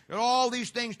earthquakes, and all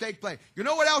these things take place. You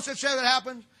know what else it says that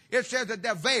happens? It says that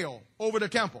the veil over the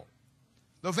temple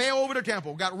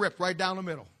got ripped right down the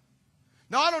middle.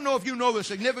 Now, I don't know if you know the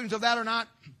significance of that or not,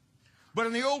 but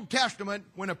in the Old Testament,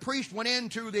 when a priest went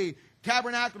into the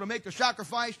tabernacle to make the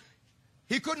sacrifice,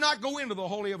 he could not go into the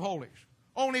Holy of Holies.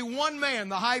 Only one man,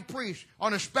 the high priest,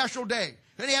 on a special day.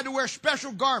 Then he had to wear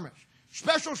special garments,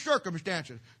 special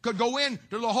circumstances, could go into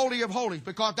the Holy of Holies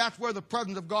because that's where the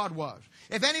presence of God was.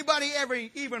 If anybody ever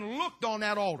even looked on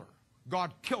that altar,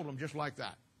 God killed them just like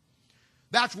that.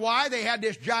 That's why they had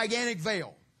this gigantic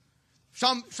veil.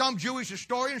 Some Jewish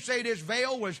historians say this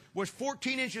veil was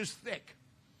 14 inches thick.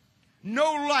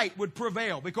 No light would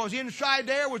prevail because inside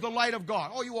there was the light of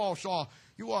God. Oh, you all saw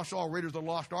Raiders of the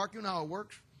Lost Ark. You know how it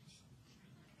works.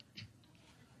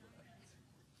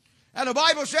 And the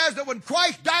Bible says that when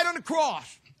Christ died on the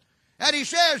cross, and He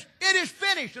says, it is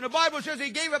finished. And the Bible says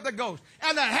He gave up the ghost.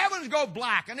 And the heavens go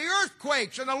black, and the earth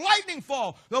quakes, and the lightning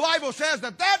fall. The Bible says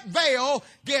that veil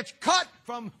gets cut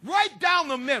from right down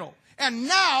the middle. And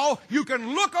now you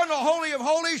can look on the Holy of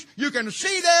Holies, you can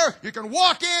see there, you can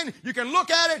walk in, you can look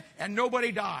at it, and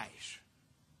nobody dies.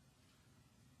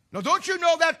 Now, don't you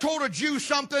know that told a Jew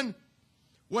something?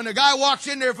 When the guy walks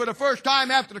in there for the first time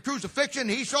after the crucifixion,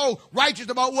 he's so righteous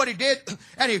about what he did,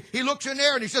 and he looks in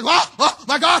there and he says, oh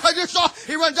my God, I just saw,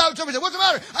 he runs out and somebody says, what's the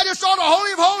matter? I just saw the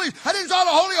Holy of Holies. I didn't saw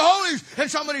the Holy of Holies. And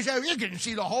somebody says, you didn't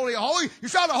see the Holy of Holies. You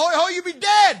saw the Holy of Holies, you'd be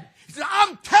dead. He says,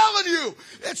 I'm telling you,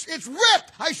 it's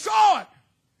ripped. I saw it.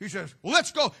 He says, well,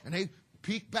 let's go. And they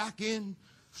peek back in,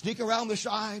 sneak around the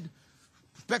side,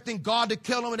 expecting God to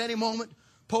kill them at any moment,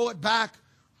 pull it back,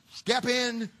 step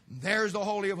in, there's the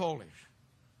Holy of Holies.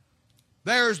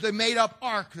 There's the made-up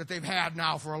ark that they've had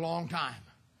now for a long time.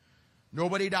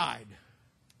 Nobody died.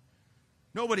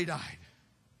 Nobody died.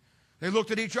 They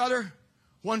looked at each other.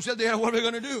 One said, "What are we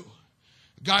going to do?"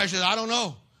 The guy said, "I don't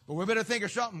know, but we better think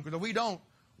of something, because if we don't,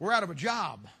 we're out of a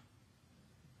job."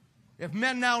 If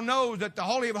men now know that the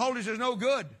Holy of Holies is no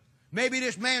good, maybe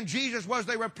this man Jesus was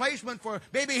the replacement for,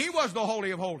 maybe he was the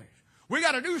Holy of Holies. We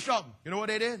got to do something. You know what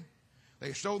they did?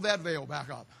 They sewed that veil back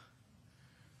up.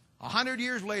 100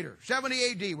 years later, 70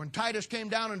 A.D., when Titus came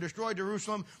down and destroyed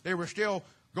Jerusalem, they were still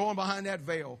going behind that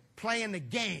veil, playing the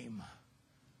game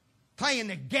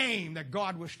that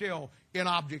God was still in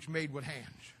objects made with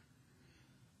hands.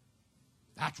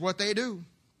 That's what they do.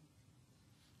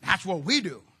 That's what we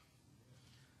do.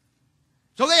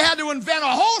 So they had to invent a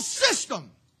whole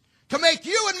system to make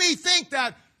you and me think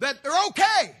that they're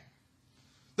okay.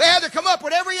 They had to come up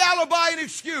with every alibi and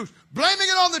excuse, blaming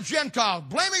it on the Gentiles,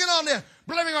 blaming it on this,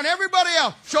 blaming it on everybody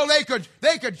else, so they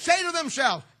could say to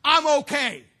themselves, "I'm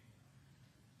okay."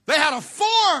 They had a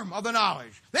form of the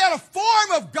knowledge. They had a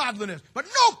form of godliness, but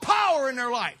no power in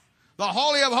their life. The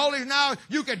Holy of Holies now,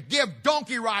 you could give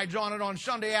donkey rides on it on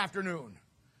Sunday afternoon,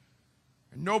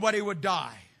 and nobody would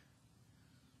die.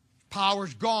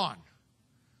 Power's gone.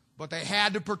 But they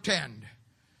had to pretend.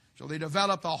 So they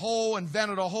developed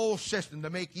invented a whole system to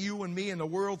make you and me and the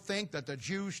world think that the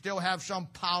Jews still have some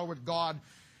power with God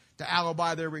to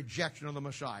alibi their rejection of the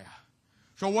Messiah.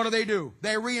 So what do?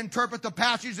 They reinterpret the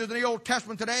passages in the Old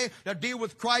Testament today that deal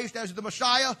with Christ as the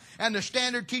Messiah, and the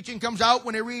standard teaching comes out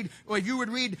when you would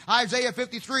read Isaiah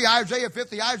 53, Isaiah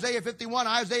 50, Isaiah 51,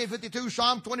 Isaiah 52,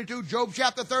 Psalm 22, Job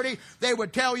chapter 30. They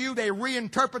would tell you, they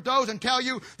reinterpret those and tell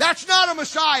you, that's not a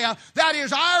Messiah. That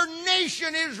is our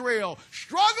nation Israel,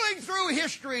 struggling through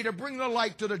history to bring the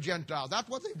light to the Gentiles. That's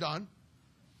what they've done.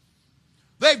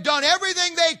 They've done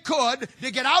everything they could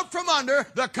to get out from under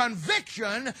the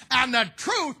conviction and the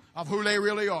truth of who they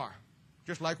really are.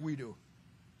 Just like we do.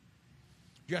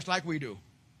 Just like we do.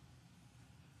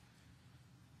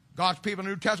 God's people in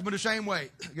the New Testament the same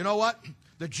way. You know what?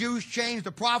 The Jews changed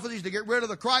the prophecies to get rid of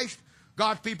the Christ.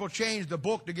 God's people changed the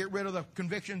book to get rid of the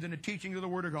convictions and the teachings of the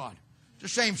Word of God. It's the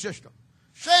same system.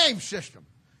 Same system.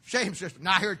 Same system.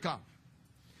 Now here it comes.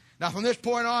 Now from this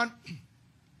point on,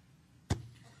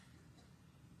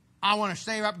 I want to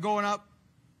stay up, going up.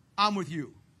 I'm with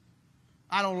you.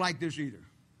 I don't like this either.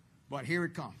 But here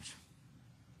it comes.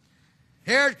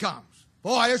 Here it comes.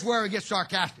 Boy, this is where it gets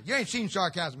sarcastic. You ain't seen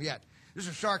sarcasm yet. This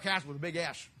is sarcasm with a big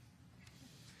S.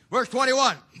 Verse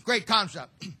 21, great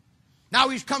concept. Now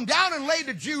he's come down and laid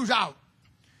the Jews out.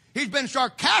 He's been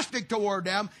sarcastic toward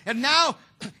them, and now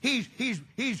he's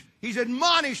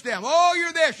admonished them. Oh,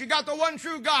 you're this. You got the one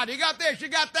true God. You got this. You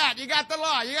got that. You got the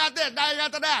law. You got this. Now you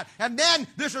got the that. And then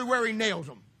this is where he nails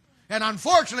them. And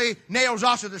unfortunately, nails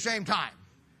us at the same time.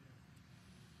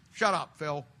 Shut up,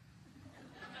 Phil.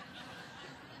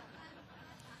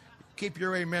 Keep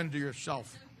your amen to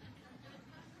yourself.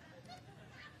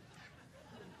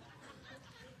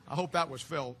 I hope that was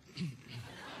Phil.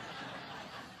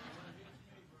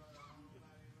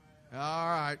 All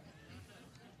right.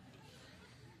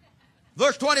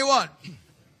 Verse 21.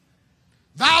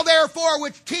 Thou therefore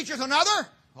which teachest another,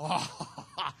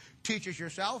 teachest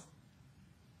yourself.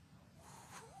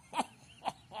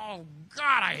 Oh,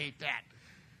 God, I hate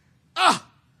that.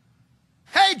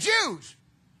 Hey, Jews,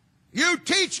 you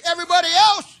teach everybody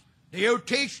else. Do you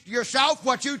teach yourself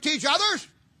what you teach others?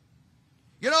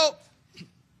 You know,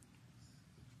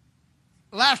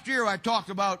 last year I talked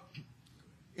about,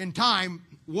 in time,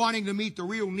 wanting to meet the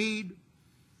real need.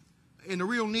 And the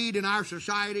real need in our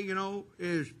society, you know,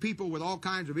 is people with all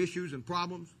kinds of issues and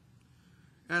problems.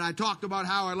 And I talked about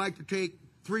how I like to take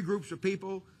 3 groups of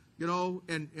people, you know,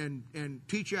 and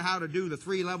teach you how to do the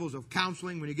 3 levels of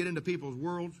counseling when you get into people's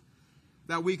worlds.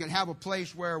 That we could have a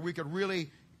place where we could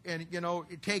really, and you know,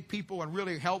 take people and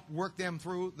really help work them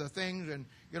through the things. And,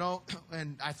 you know,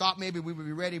 and I thought maybe we would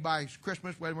be ready by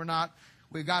Christmas. When we're not.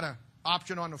 We got a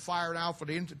option on the fire now for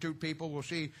the Institute people. We'll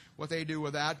see what they do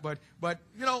with that. But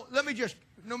you know, let me just,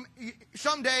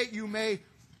 someday you may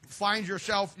find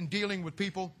yourself in dealing with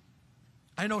people.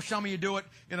 I know some of you do it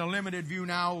in a limited view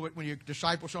now when you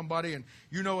disciple somebody, and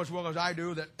you know as well as I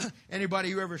do that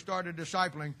anybody who ever started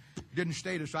discipling didn't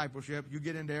stay discipleship. You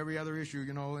get into every other issue,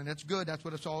 you know, and that's good. That's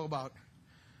what it's all about.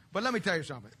 But let me tell you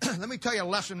something. Let me tell you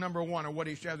lesson number 1 of what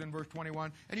he says in verse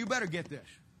 21, and you better get this.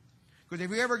 Because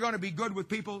if you're ever going to be good with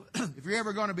people, if you're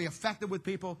ever going to be effective with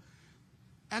people,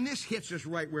 and this hits us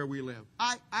right where we live.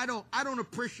 I don't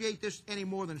appreciate this any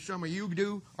more than some of you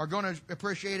do are going to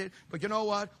appreciate it. But you know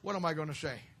what? What am I going to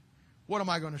say? What am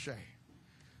I going to say?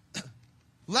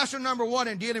 Lesson number 1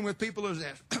 in dealing with people is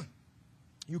this.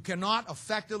 You cannot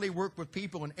effectively work with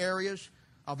people in areas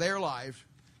of their lives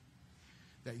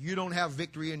that you don't have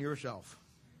victory in yourself.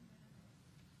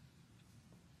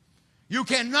 You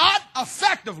cannot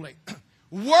effectively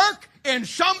work in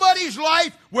somebody's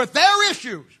life with their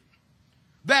issues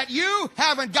that you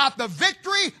haven't got the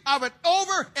victory of it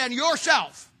over in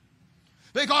yourself.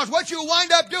 Because what you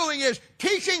wind up doing is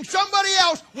teaching somebody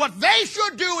else what they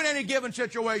should do in any given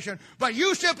situation, but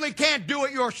you simply can't do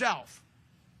it yourself.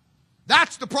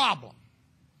 That's the problem.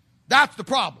 That's the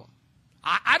problem.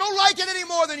 I don't like it any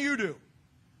more than you do.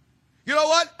 You know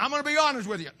what? I'm going to be honest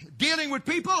with you. Dealing with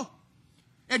people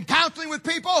and counseling with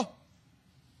people,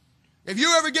 if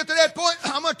you ever get to that point,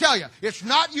 I'm going to tell you, it's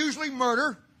not usually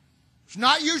murder. It's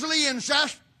not usually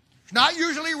incest. It's not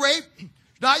usually rape.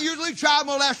 It's not usually child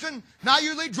molestation. It's not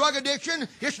usually drug addiction.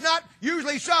 It's not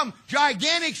usually some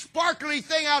gigantic, sparkly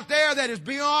thing out there that is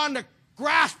beyond the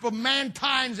grasp of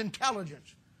mankind's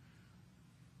intelligence.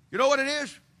 You know what it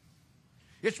is?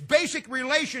 It's basic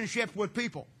relationships with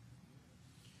people.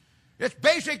 It's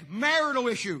basic marital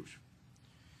issues.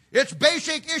 It's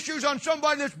basic issues on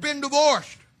somebody that's been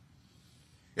divorced.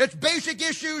 It's basic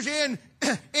issues in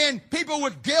people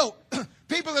with guilt,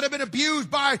 people that have been abused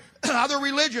by other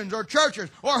religions or churches,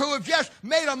 or who have just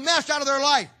made a mess out of their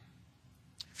life.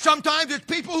 Sometimes it's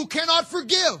people who cannot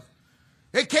forgive.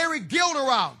 They carry guilt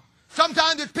around.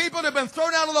 Sometimes it's people that have been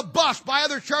thrown out of the bus by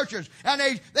other churches, and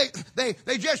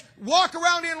they just walk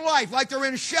around in life like they're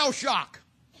in shell shock.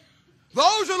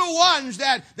 Those are the ones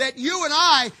that you and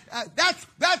I,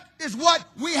 that is what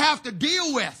we have to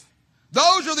deal with.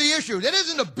 Those are the issues. It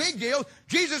isn't a big deal.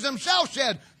 Jesus himself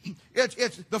said,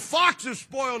 it's the foxes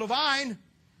spoil the vine.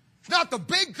 It's not the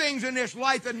big things in this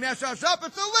life that mess us up.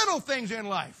 It's the little things in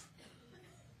life.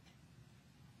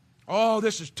 Oh,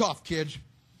 this is tough, kids.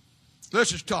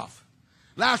 This is tough.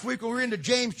 Last week we were into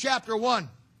James chapter 1.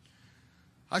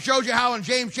 I showed you how in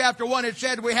James chapter 1 it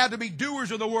said we had to be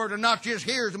doers of the word and not just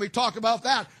hearers, and we talked about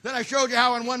that. Then I showed you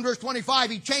how in 1 verse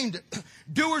 25 he changed it.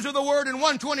 Doers of the word in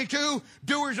 1:22,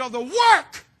 doers of the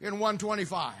work in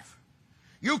 1:25.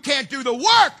 You can't do the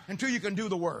work until you can do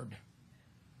the word.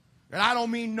 And I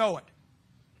don't mean know it.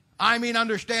 I mean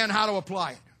understand how to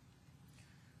apply it.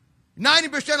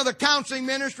 90% of the counseling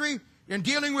ministry in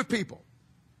dealing with people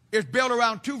is built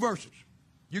around 2 verses.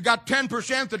 You got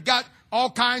 10% that got all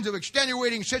kinds of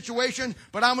extenuating situations,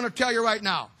 but I'm going to tell you right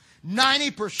now,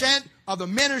 90% of the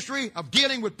ministry of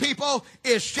dealing with people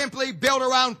is simply built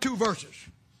around 2 verses.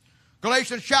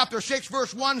 Galatians chapter 6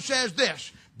 verse 1 says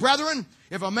this, Brethren,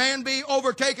 if a man be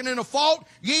overtaken in a fault,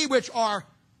 ye which are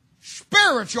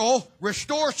spiritual,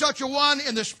 restore such a one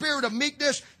in the spirit of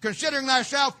meekness, considering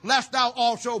thyself, lest thou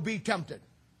also be tempted.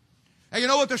 And you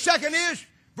know what the second is?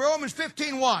 Romans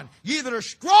 15:1. Ye that are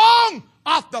strong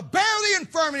ought to bear the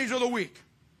infirmities of the weak.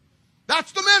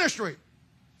 That's the ministry.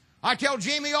 I tell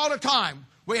Jamie all the time,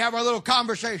 we have our little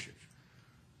conversations.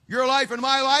 Your life and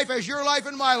my life as your life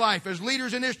and my life as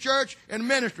leaders in this church and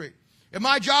ministry. And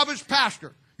my job as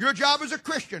pastor, your job as a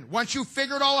Christian, once you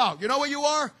figure it all out, you know what you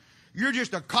are? You're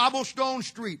just a cobblestone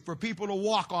street for people to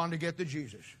walk on to get to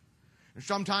Jesus. And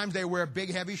sometimes they wear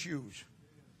big, heavy shoes.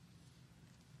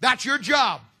 That's your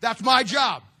job. That's my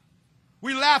job.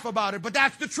 We laugh about it, but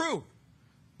that's the truth.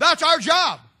 That's our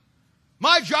job.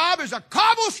 My job is a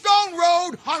cobblestone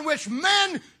road on which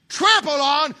men trample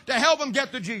on to help them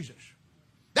get to Jesus.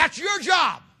 That's your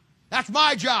job. That's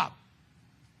my job.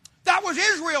 That was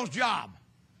Israel's job.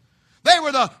 They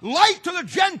were the light to the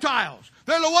Gentiles.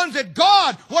 They're the ones that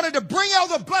God wanted to bring out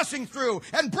the blessing through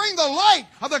and bring the light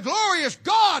of the glorious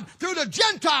God through the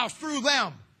Gentiles through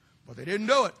them. But they didn't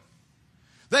do it.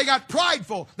 They got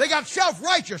prideful. They got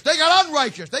self-righteous. They got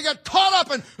unrighteous. They got caught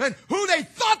up in who they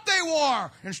thought they were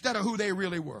instead of who they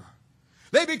really were.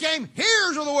 They became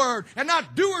hearers of the word and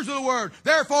not doers of the word.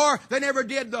 Therefore, they never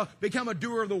did become a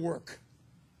doer of the work.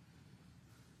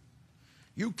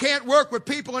 You can't work with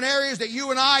people in areas that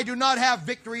you and I do not have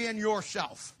victory in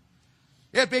yourself.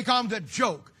 It becomes a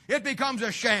joke. It becomes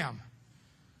a sham.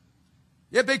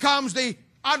 It becomes the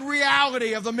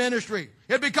unreality of the ministry.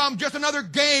 It becomes just another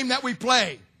game that we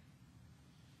play.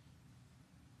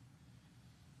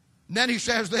 And then he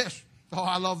says this. Oh,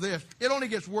 I love this. It only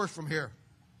gets worse from here.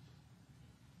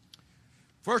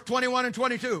 Verse 21 and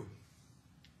 22.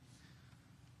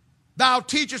 Thou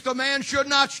teachest a man should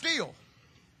not steal.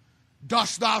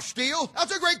 Dost thou steal?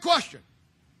 That's a great question.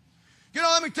 You know,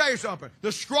 let me tell you something.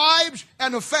 The scribes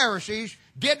and the Pharisees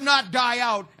did not die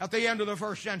out at the end of the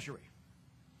first century.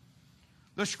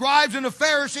 The scribes and the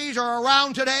Pharisees are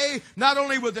around today, not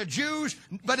only with the Jews,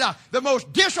 but the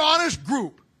most dishonest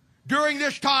group during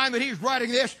this time that he's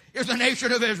writing this is the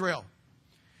nation of Israel.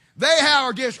 They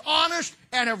are dishonest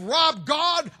and have robbed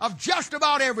God of just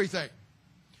about everything.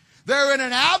 They're in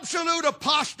an absolute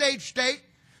apostate state.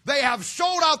 They have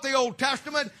sold out the Old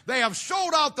Testament. They have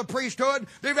sold out the priesthood.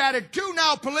 They've added two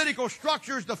now political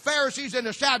structures, the Pharisees and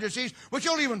the Sadducees, which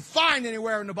you don't even find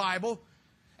anywhere in the Bible.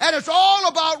 And it's all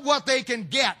about what they can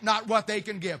get, not what they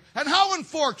can give. And how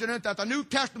unfortunate that the New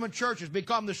Testament church has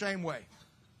become the same way.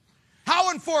 How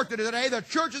unfortunate today that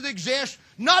churches exist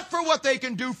not for what they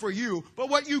can do for you, but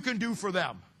what you can do for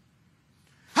them.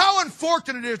 How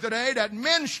unfortunate it is today that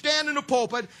men stand in the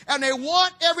pulpit and they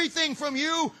want everything from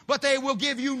you, but they will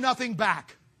give you nothing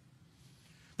back.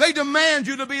 They demand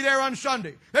you to be there on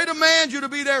Sunday. They demand you to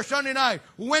be there Sunday night,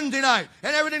 Wednesday night,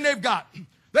 and everything they've got.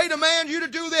 They demand you to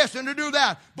do this and to do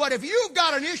that. But if you've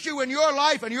got an issue in your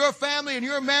life and your family and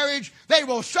your marriage, they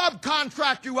will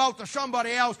subcontract you out to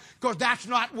somebody else because that's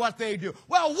not what they do.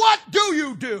 Well, what do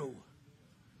you do?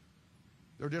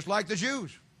 They're just like the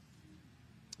Jews.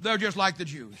 They're just like the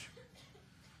Jews.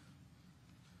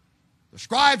 The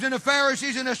scribes and the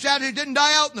Pharisees and the Sadducees didn't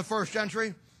die out in the first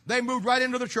century. They moved right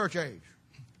into the church age.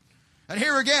 And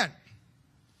here again,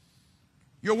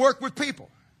 you work with people.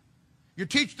 You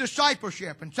teach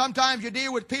discipleship, and sometimes you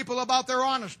deal with people about their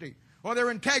honesty or their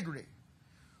integrity.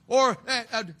 Or,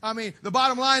 the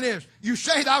bottom line is, you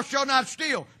say thou shalt not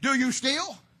steal. Do you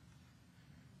steal?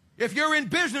 If you're in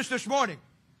business this morning,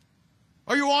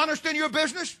 are you honest in your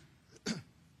business?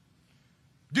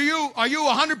 Are you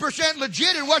 100%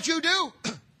 legit in what you do?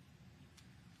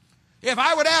 If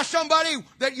I would ask somebody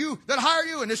that hired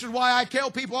you, and this is why I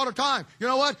tell people all the time, you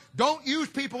know what? Don't use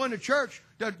people in the church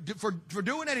for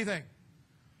doing anything.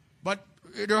 But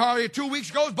there hardly 2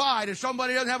 weeks goes by that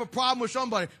somebody doesn't have a problem with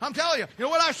somebody. I'm telling you, you know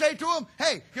what I say to them?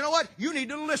 Hey, you know what? You need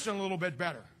to listen a little bit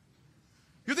better.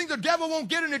 You think the devil won't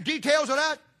get into details of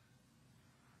that?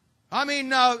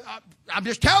 I'm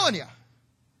just telling you.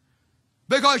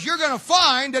 Because you're going to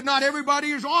find that not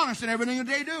everybody is honest in everything that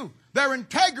they do. Their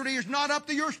integrity is not up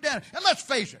to your standard. And let's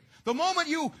face it, the moment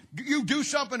you do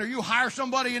something or you hire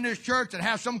somebody in this church that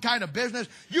has some kind of business,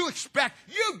 you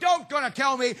don't going to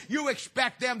tell me you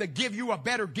expect them to give you a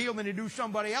better deal than they do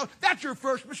somebody else. That's your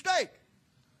first mistake.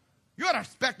 You ought to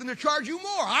expect them to charge you more.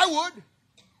 I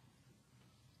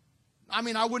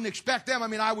would. I wouldn't expect them.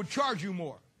 I would charge you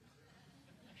more.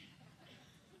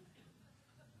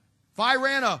 If I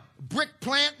ran a brick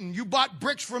plant and you bought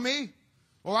bricks from me,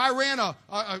 or I ran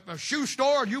a shoe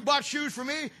store and you bought shoes from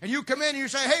me, and you come in and you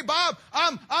say, hey, Bob,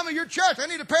 I'm at your church. I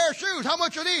need a pair of shoes. How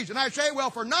much are these? And I say, well,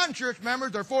 for non-church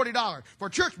members, they're $40. For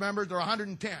church members, they're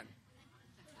 $110.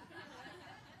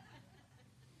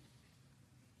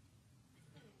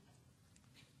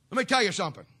 Let me tell you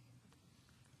something.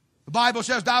 The Bible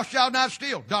says, thou shalt not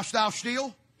steal. Dost thou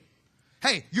steal?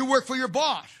 Hey, you work for your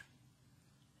boss.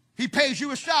 He pays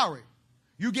you a salary.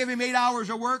 You give him 8 hours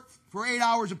of work for 8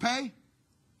 hours of pay?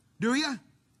 Do you?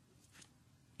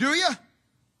 Do you?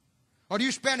 Or do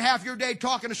you spend half your day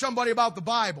talking to somebody about the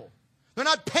Bible? They're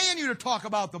not paying you to talk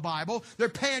about the Bible. They're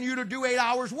paying you to do 8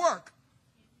 hours work.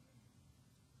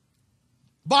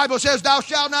 The Bible says, thou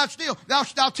shalt not steal. Thou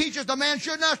teachest a man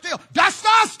should not steal. Dost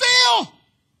thou steal?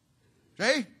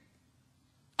 See?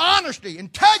 Honesty,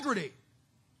 integrity.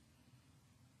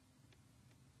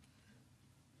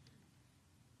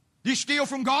 Do you steal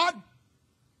from God?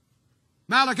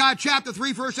 Malachi chapter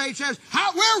 3 verse 8 says,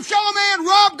 where shall a man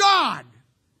rob God?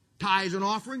 Tithes and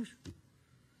offerings.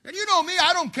 And you know me,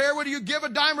 I don't care whether you give a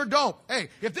dime or don't. Hey,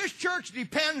 if this church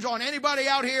depends on anybody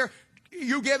out here,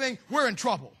 you giving, we're in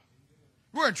trouble.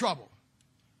 We're in trouble.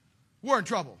 We're in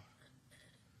trouble.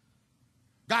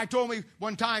 Guy told me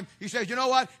one time, he says, you know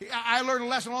what? I learned a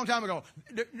lesson a long time ago.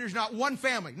 There's not one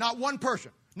family, not one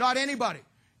person, not anybody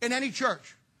in any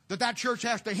church that church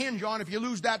has to hinge on. If you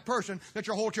lose that person, that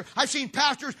your whole church. I've seen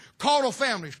pastors coddle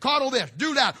families, coddle this,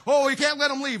 do that. Oh, you can't let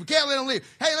them leave. You can't let them leave.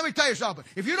 Hey, let me tell you something.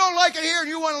 If you don't like it here and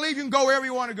you want to leave, you can go wherever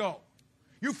you want to go.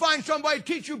 You find somebody to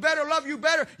teach you better, love you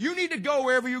better, you need to go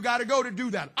wherever you got to go to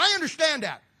do that. I understand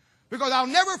that. Because I'll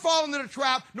never fall into the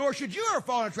trap, nor should you ever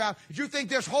fall in the trap, that you think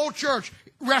this whole church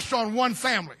rests on one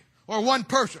family, or one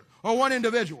person, or one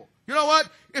individual. You know what?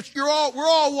 We're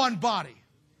all one body.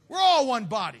 We're all one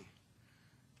body.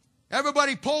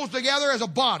 Everybody pulls together as a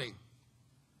body.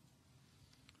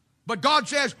 But God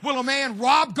says, will a man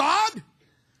rob God?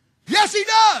 Yes, he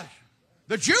does.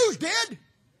 The Jews did.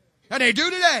 And they do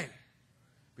today.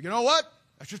 But you know what?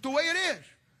 That's just the way it is.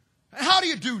 And how do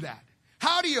you do that?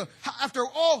 How do you, after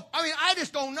all, I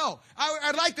just don't know.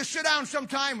 I'd like to sit down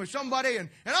sometime with somebody, and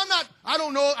I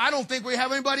don't know, I don't think we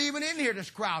have anybody even in here, this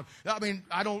crowd.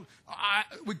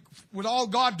 With all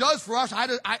God does for us,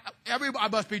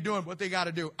 everybody must be doing what they got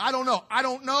to do. I don't know,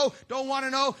 don't want to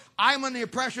know. I'm on the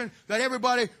impression that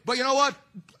everybody, but you know what?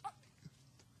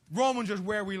 Romans is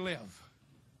where we live.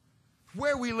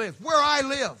 Where we live. Where I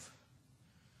live.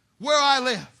 Where I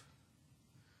live.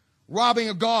 Robbing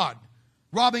of God.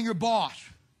 Robbing your boss.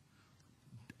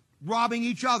 Robbing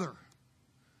each other.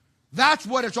 That's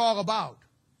what it's all about.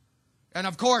 And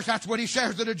of course, that's what he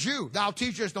says to the Jew. Thou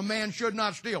teachest a man should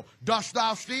not steal. Dost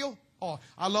thou steal? Oh,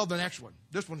 I love the next one.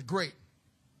 This one's great.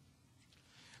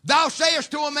 Thou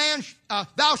sayest to a man,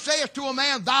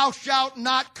 thou shalt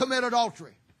not commit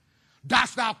adultery.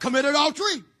 Dost thou commit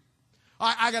adultery?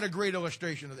 I got a great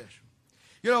illustration of this.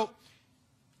 You know,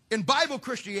 in Bible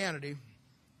Christianity,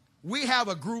 we have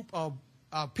a group of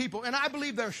people, and I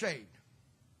believe they're saved.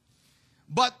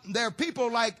 But they're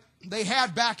people like they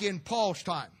had back in Paul's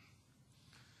time.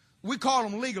 We call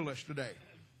them legalists today.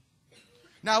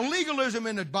 Now, legalism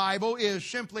in the Bible is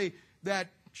simply that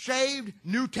saved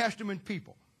New Testament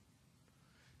people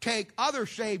take other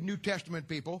saved New Testament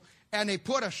people and they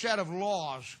put a set of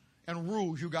laws and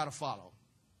rules you got to follow.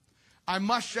 I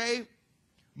must say,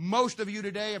 most of you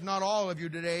today, if not all of you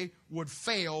today, would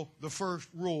fail the first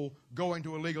rule going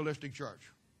to a legalistic church.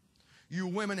 You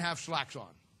women have slacks on.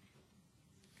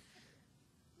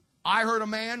 I heard a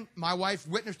man, my wife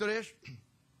witnessed to this,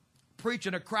 preach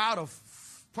in a crowd of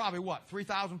probably what,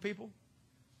 3,000 people?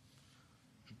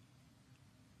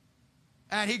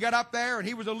 And he got up there and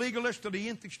he was a legalist to the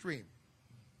nth extreme.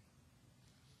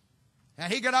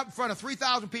 And he got up in front of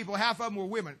 3,000 people, half of them were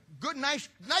women. Good, nice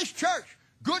church.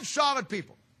 Good, solid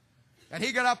people. And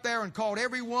he got up there and called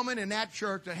every woman in that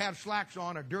church that had slacks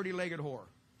on a dirty-legged whore.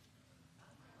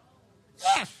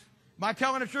 Yes! Am I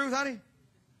telling the truth, honey?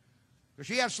 Because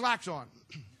she had slacks on.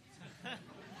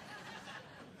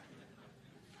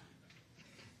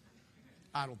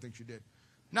 I don't think she did.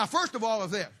 Now, first of all,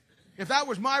 if that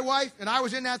was my wife and I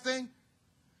was in that thing,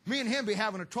 me and him be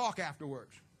having a talk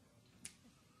afterwards.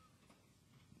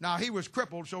 Now, he was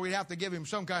crippled, so we'd have to give him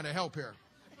some kind of help here.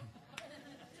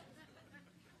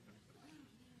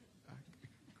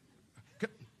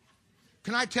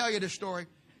 Can I tell you this story?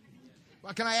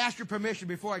 Can I ask your permission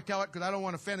before I tell it? Because I don't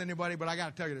want to offend anybody, but I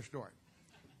got to tell you this story.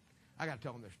 I got to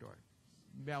tell him this story.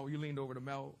 Mel, you leaned over to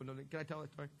Mel. Can I tell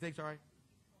that story? Think it's all right?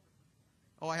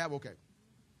 Oh, I have? Okay.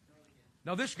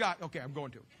 Now, this guy, okay, I'm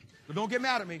going to. But don't get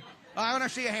mad at me. I want to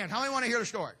see a hand. How many want to hear the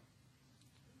story?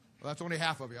 Well, that's only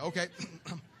half of you. Okay.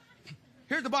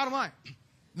 Here's the bottom line.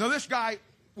 Now, this guy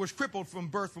was crippled from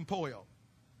birth from polio.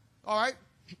 All right?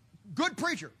 Good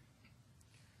preacher.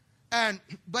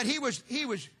 But he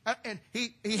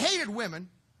hated women.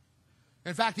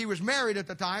 In fact, he was married at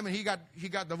the time, and he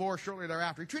got divorced shortly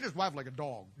thereafter. He treated his wife like a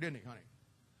dog, didn't he, honey?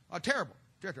 Terrible.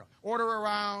 Order her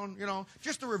around,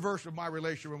 just the reverse of my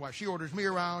relationship with my wife. She orders me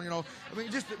around, I mean,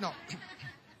 no.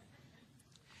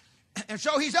 And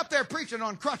so he's up there preaching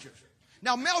on crutches.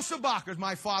 Now, Mel Sabaka is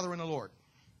my father in the Lord.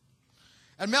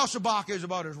 And Mel Sabaka is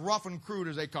about as rough and crude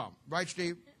as they come. Right,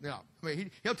 Steve? Yeah. I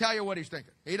mean, he'll tell you what he's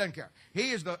thinking. He doesn't care.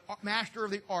 He is the master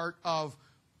of the art of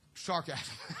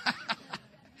sarcasm.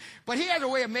 But he has a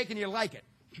way of making you like it.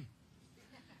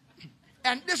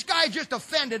 And this guy just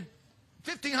offended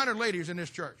 1,500 ladies in this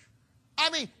church.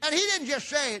 I mean, and he didn't just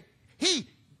say it. He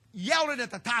yelled it at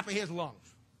the top of his lungs.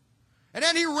 And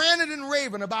then he ranted and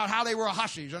raved about how they were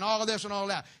hussies and all of this and all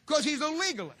that. Because he's a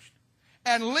legalist.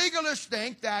 And legalists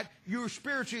think that your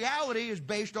spirituality is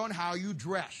based on how you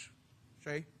dress.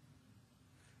 See?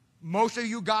 Most of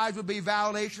you guys would be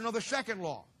violation of the second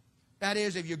law. That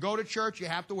is, if you go to church, you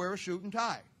have to wear a suit and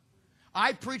tie.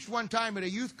 I preached one time at a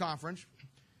youth conference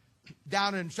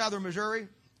down in southern Missouri.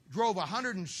 Drove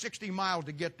 160 miles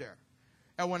to get there.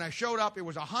 And when I showed up, it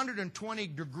was 120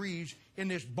 degrees in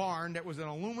this barn that was an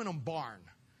aluminum barn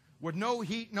with no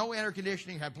heat, no air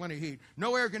conditioning, had plenty of heat,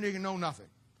 no air conditioning, no nothing.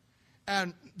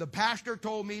 And the pastor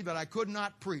told me that I could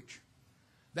not preach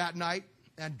that night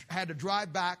and had to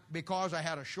drive back because I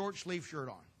had a short sleeve shirt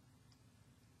on.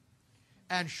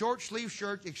 And short sleeve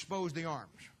shirts exposed the arms.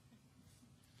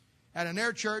 And in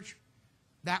their church,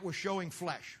 that was showing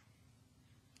flesh.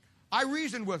 I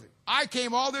reasoned with him. I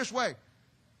came all this way.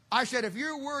 I said, if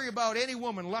you're worried about any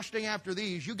woman lusting after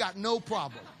these, you got no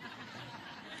problem.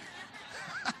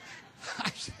 I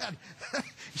said,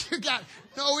 you got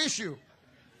no issue.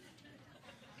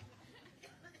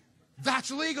 That's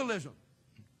legalism.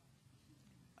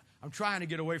 I'm trying to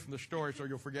get away from the story so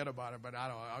you'll forget about it, but I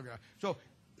don't know. So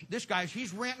this guy,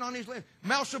 he's ranting on these ladies.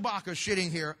 Mel Sabaka's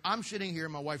sitting here. I'm sitting here.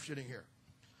 My wife's sitting here.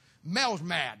 Mel's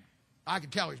mad. I can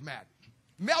tell he's mad.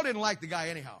 Mel didn't like the guy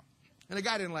anyhow. And the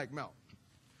guy didn't like Mel.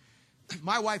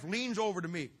 My wife leans over to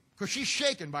me because she's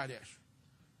shaken by this.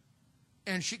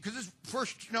 And because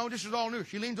this is all new.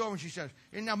 She leans over and she says,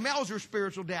 and now Mel's her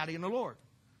spiritual daddy in the Lord.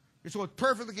 So it's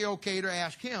perfectly okay to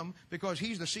ask him because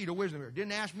he's the seed of wisdom here.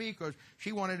 Didn't ask me because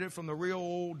she wanted it from the real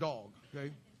old dog.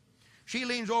 Okay? She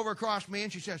leans over across me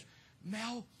and she says,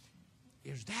 Mel,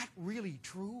 is that really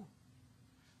true?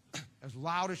 As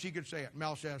loud as she could say it.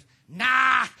 Mel says,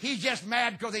 nah, he's just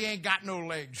mad because he ain't got no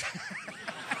legs.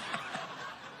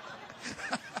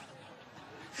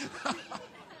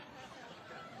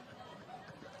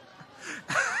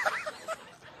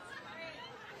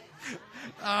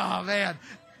 Oh, man.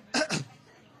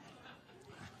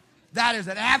 That is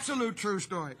an absolute true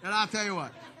story. And I'll tell you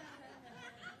what.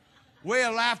 We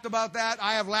have laughed about that.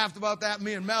 I have laughed about that.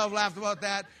 Me and Mel have laughed about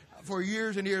that for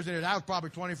years and years and years. That was probably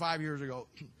 25 years ago.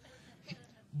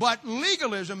 But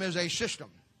legalism is a system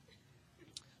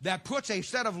that puts a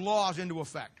set of laws into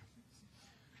effect.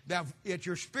 That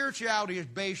your spirituality is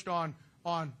based on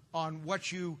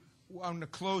what you, on the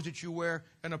clothes that you wear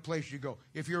and the place you go.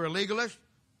 If you're a legalist,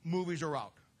 movies are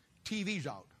out. TV's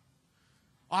out.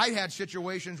 I had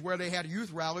situations where they had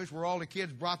youth rallies where all the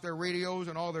kids brought their radios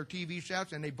and all their TV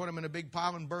sets and they put them in a big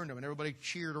pile and burned them. And everybody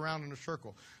cheered around in a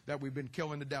circle that we've been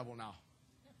killing the devil now.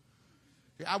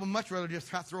 I would much rather just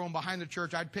throw them behind the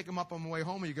church. I'd pick them up on the way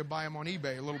home and you could buy them on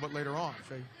eBay a little bit later on.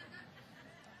 See?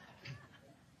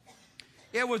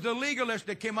 It was the legalists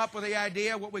that came up with the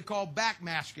idea of what we call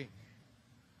backmasking.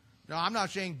 Now, I'm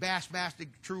not saying backmasking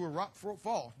true or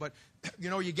false, but,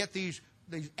 you get these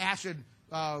acid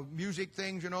music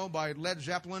things, by Led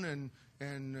Zeppelin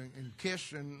and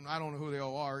Kiss, and I don't know who they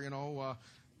all are,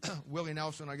 Willie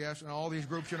Nelson, I guess, and all these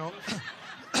groups,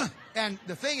 And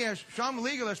the thing is, some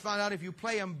legalists found out if you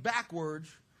play them backwards,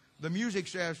 the music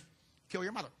says, kill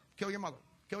your mother, kill your mother,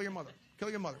 kill your mother, kill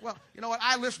your mother. Well, you know what?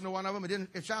 I listened to one of them.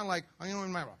 It sounded like,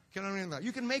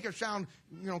 you can make it sound,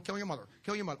 kill your mother,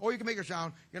 kill your mother. Or you can make it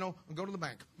sound, go to the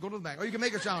bank, go to the bank. Or you can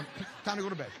make it sound, time to go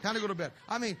to bed, time to go to bed.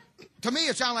 I mean, to me,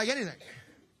 it sounds like anything.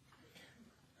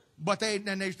 But they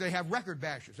have record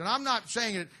bashes. And I'm not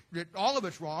saying that all of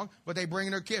it's wrong, but they bring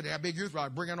in their kids. They have big youth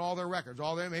rallies, bring in all their records.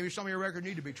 Maybe some of your records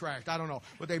need to be trashed. I don't know.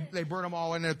 But they burn them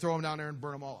all in there, throw them down there, and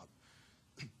burn them all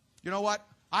up. You know what?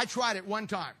 I tried it one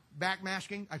time,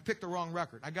 backmasking. I picked the wrong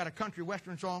record. I got a country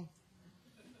western song.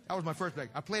 That was my first thing.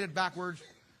 I played it backwards.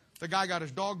 The guy got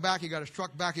his dog back. He got his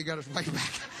truck back. He got his wife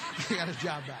back. He got his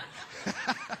job back.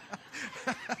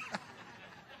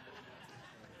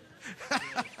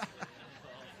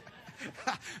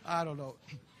 I don't know.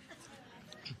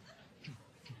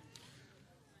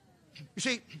 You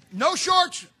see, no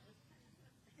shorts.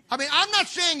 I mean, I'm not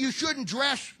saying you shouldn't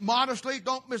dress modestly.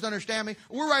 Don't misunderstand me.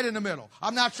 We're right in the middle.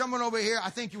 I'm not someone over here. I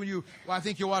think you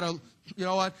ought to, you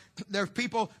know what? There's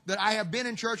people that I have been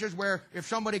in churches where if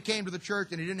somebody came to the church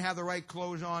and he didn't have the right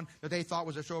clothes on that they thought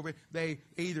was disobedient, they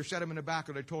either set him in the back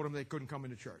or they told him they couldn't come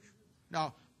into church.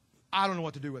 Now, I don't know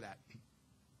what to do with that.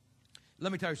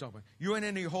 Let me tell you something. You ain't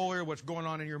any holier what's going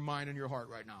on in your mind and your heart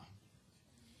right now.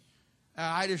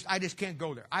 I just can't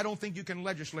go there. I don't think you can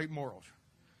legislate morals.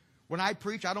 When I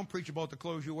preach, I don't preach about the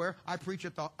clothes you wear. I preach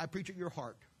at your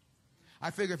heart.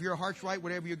 I figure if your heart's right,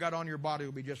 whatever you got on your body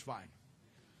will be just fine.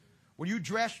 When you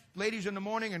dress, ladies in the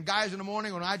morning and guys in the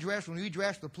morning, when we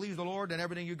dress to please the Lord, then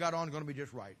everything you got on is going to be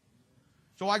just right.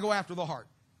 So I go after the heart.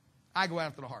 I go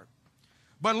after the heart.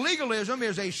 But legalism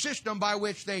is a system by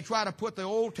which they try to put the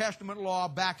Old Testament law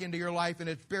back into your life, and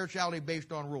it's spirituality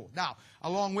based on rule. Now,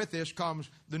 along with this comes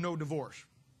the no divorce.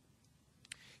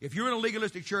 If you're in a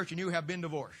legalistic church and you have been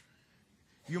divorced,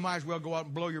 you might as well go out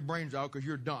and blow your brains out because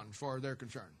you're done as far as they're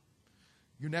concerned.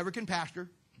 You never can pastor.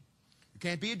 You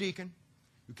can't be a deacon.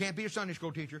 You can't be a Sunday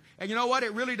school teacher. And you know what?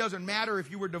 It really doesn't matter if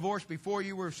you were divorced before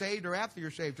you were saved or after you're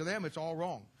saved. To them, it's all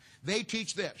wrong. They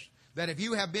teach this, that if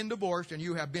you have been divorced and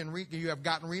you have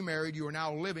gotten remarried, you are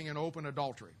now living in open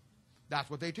adultery. That's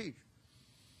what they teach.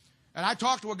 And I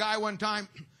talked to a guy one time,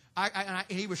 and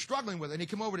he was struggling with it. And he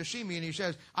came over to see me, and he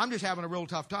says, I'm just having a real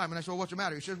tough time. And I said, well, what's the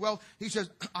matter? He says,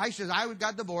 I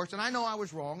got divorced, and I know I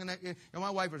was wrong, and my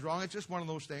wife was wrong. It's just one of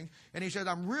those things. And he says,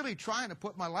 I'm really trying to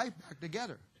put my life back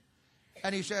together.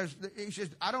 And he says,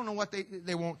 I don't know what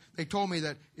they won't. They told me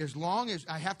that as long as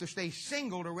I have to stay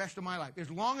single the rest of my life, as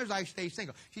long as I stay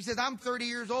single. She says, I'm 30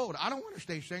 years old. I don't want to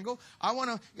stay single.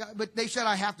 But they said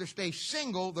I have to stay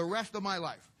single the rest of my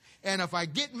life. And if I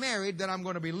get married, then I'm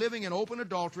going to be living in open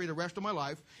adultery the rest of my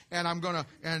life. And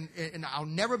and I'll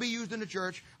never be used in the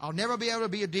church. I'll never be able to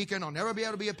be a deacon. I'll never be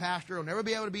able to be a pastor. I'll never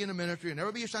be able to be in the ministry. I'll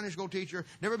never be a Sunday school teacher.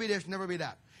 Never be this, never be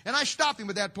that. And I stopped him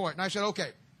at that point. And I said, okay,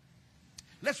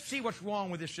 let's see what's wrong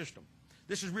with this system.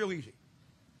 This is real easy.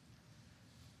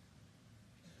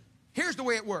 Here's the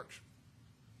way it works.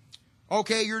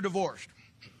 Okay, you're divorced.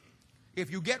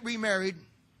 If you get remarried,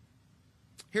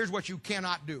 here's what you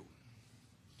cannot do.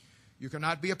 You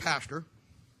cannot be a pastor.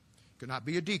 You cannot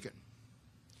be a deacon.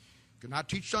 You cannot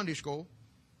teach Sunday school.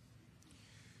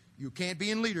 You can't be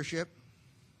in leadership.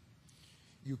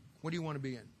 What do you want to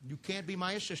be in? You can't be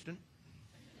my assistant.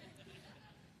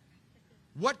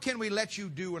 What can we let you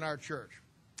do in our church?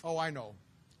 Oh, I know.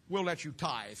 We'll let you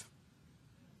tithe.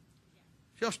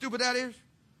 See how stupid that is?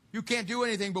 You can't do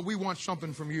anything, but we want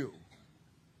something from you.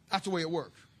 That's the way it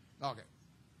works. Okay.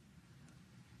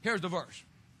 Here's the verse.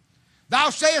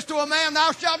 Thou sayest to a man,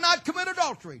 thou shalt not commit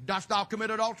adultery. Dost thou commit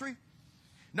adultery?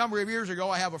 A number of years ago,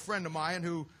 I have a friend of mine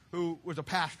who was a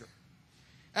pastor.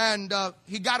 And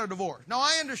he got a divorce. Now,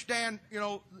 I understand,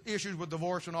 issues with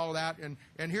divorce and all of that.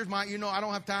 And here's my, I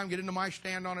don't have time to get into my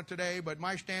stand on it today, but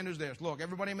my stand is this. Look,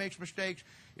 everybody makes mistakes.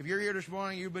 If you're here this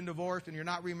morning, you've been divorced and you're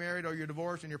not remarried, or you're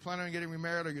divorced and you're planning on getting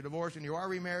remarried, or you're divorced and you are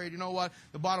remarried, you know what?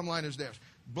 The bottom line is this.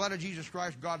 Blood of Jesus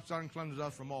Christ, God's Son, cleanses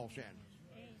us from all sin.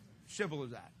 Simple as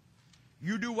that.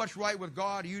 You do what's right with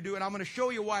God, you do, and I'm going to show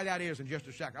you why that is in just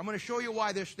a second. I'm going to show you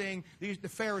why the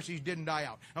Pharisees didn't die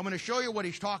out. I'm going to show you what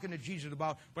he's talking to Jesus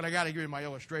about, but I got to give you my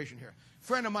illustration here. A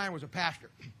friend of mine was a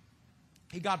pastor.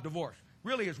 He got divorced.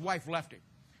 Really, his wife left him.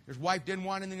 His wife didn't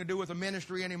want anything to do with the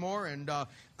ministry anymore, and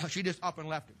she just up and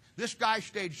left him. This guy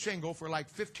stayed single for like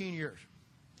 15 years.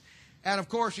 And, of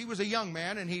course, he was a young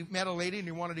man, and he met a lady, and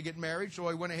he wanted to get married, so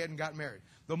he went ahead and got married.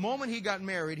 The moment he got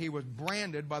married, he was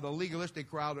branded by the legalistic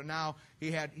crowd that now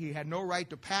he had no right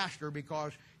to pastor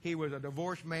because he was a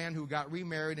divorced man who got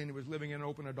remarried and he was living in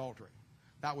open adultery.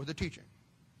 That was the teaching.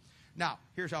 Now,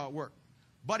 here's how it worked.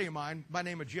 A buddy of mine by the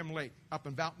name of Jim Lake up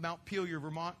in Mount Pelier,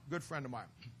 Vermont, good friend of mine,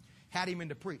 had him in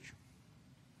to preach.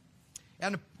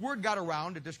 And the word got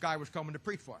around that this guy was coming to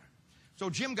preach for him. So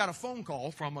Jim got a phone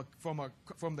call from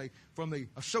the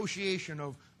Association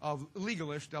of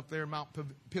Legalists up there in Mount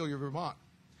Pelier, Vermont.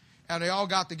 And they all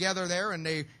got together there, and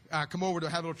they come over to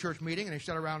have a little church meeting, and they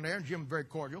sat around there, and Jim was very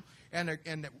cordial. And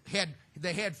the head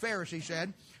Pharisee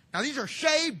said, now these are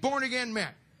saved, born-again men.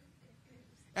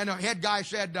 And the head guy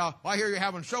said, I hear you're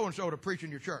having so-and-so to preach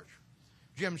in your church.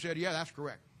 Jim said, yeah, that's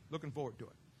correct. Looking forward to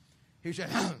it. He said,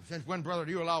 since when, brother,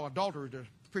 do you allow adulterers to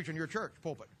preach in your church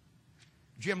pulpit?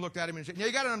 Jim looked at him and said, now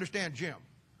you got to understand Jim.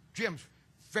 Jim's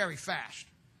very fast.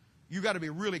 You got to be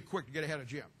really quick to get ahead of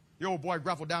Jim. The old boy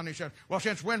ruffled down and he said, well,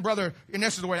 since when, brother, and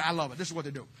this is the way I love it. This is what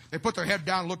they do. They put their head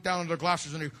down, look down into their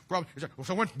glasses, and he said, well,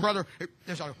 so when, brother,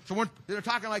 so when, they're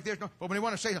talking like this, no, but when they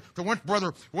want to say, so when,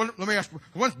 brother, let me ask,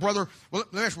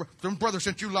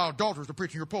 since you allow adulterers to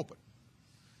preach in your pulpit?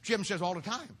 Jim says all the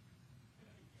time.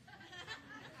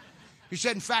 He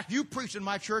said, in fact, you preached in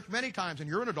my church many times, and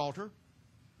you're an adulterer.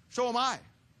 So am I.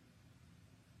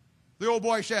 The old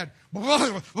boy said,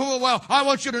 well, I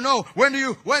want you to know,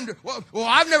 well,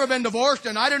 I've never been divorced,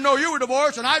 and I didn't know you were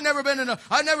divorced, and I've never been in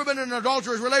an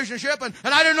adulterous relationship, and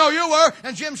I didn't know you were.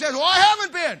 And Jim says, well, I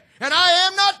haven't been, and I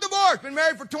am not divorced, been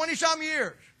married for 20-some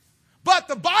years. But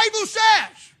the Bible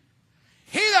says,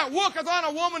 he that looketh on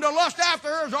a woman to lust after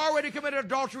her has already committed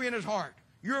adultery in his heart.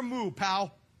 Your move,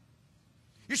 pal.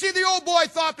 You see, the old boy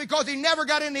thought because he never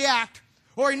got in the act,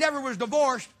 or he never was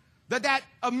divorced, that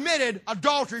omitted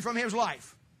adultery from his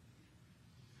life.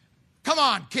 Come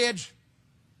on, kids.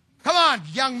 Come on,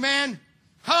 young man.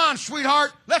 Come on,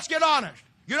 sweetheart. Let's get honest.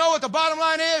 You know what the bottom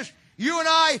line is? You and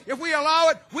I, if we allow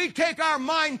it, we take our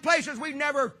mind places we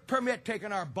never permit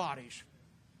taking our bodies.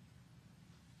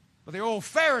 But the old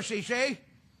Pharisee, see?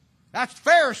 That's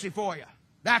Pharisee for you.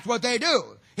 That's what they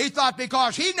do. He thought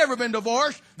because he'd never been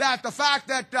divorced that the fact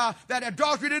that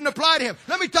adultery didn't apply to him.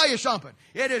 Let me tell you something.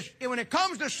 When it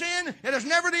comes to sin, it is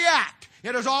never the act.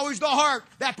 It is always the heart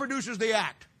that produces the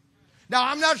act. Now,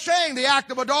 I'm not saying the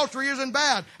act of adultery isn't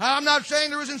bad. I'm not saying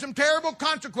there isn't some terrible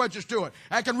consequences to it.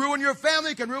 That can ruin your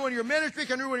family, can ruin your ministry,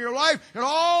 can ruin your life, and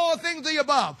all things of the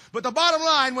above. But the bottom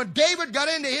line, when David got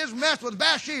into his mess with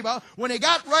Bathsheba, when he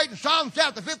got right in Psalm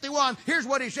chapter 51, here's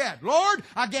what he said. Lord,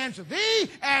 against thee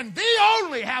and thee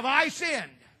only have I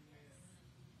sinned.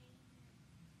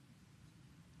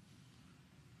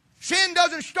 Sin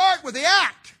doesn't start with the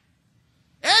act.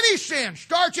 Any sin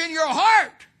starts in your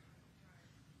heart.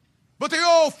 But the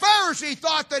old Pharisee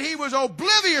thought that he was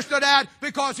oblivious to that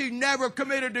because he never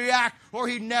committed the act or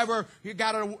he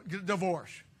got a divorce.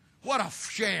 What a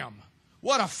sham.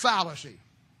 What a fallacy.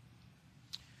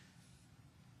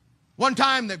 One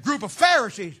time the group of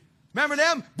Pharisees, remember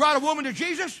them, brought a woman to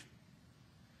Jesus?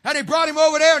 And they brought him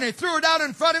over there and they threw her down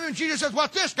in front of him. And Jesus says,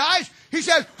 what's this, guys? He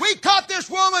says, we caught this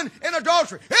woman in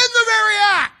adultery. In the very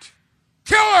act.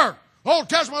 Kill her. Old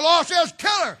Testament law says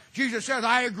kill her. Jesus says,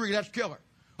 I agree, let's kill her.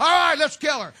 All right, let's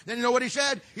kill her. Then you know what he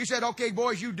said? He said, okay,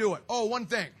 boys, you do it. Oh, one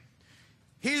thing.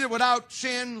 He that without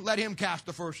sin, let him cast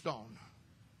the first stone.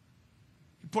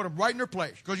 put them right in their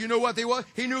place. Because you know what they were?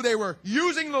 He knew they were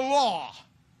using the law.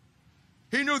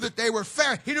 He knew that they were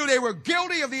fair. He knew they were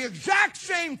guilty of the exact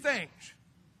same things.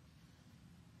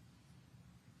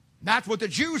 That's what the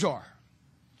Jews are.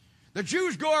 The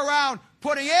Jews go around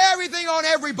putting everything on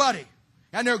everybody,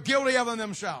 and they're guilty of them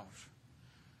themselves.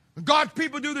 God's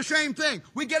people do the same thing.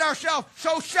 We get ourselves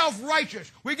so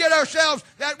self-righteous. We get ourselves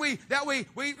that we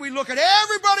look at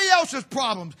everybody else's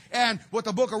problems. And what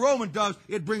the book of Romans does,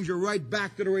 it brings you right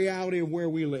back to the reality of where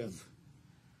we live.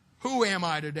 Who am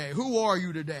I today? Who are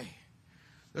you today?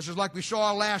 This is like we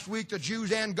saw last week, the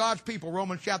Jews and God's people.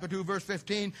 Romans chapter 2, verse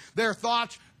 15. Their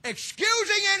thoughts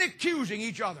excusing and accusing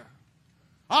each other.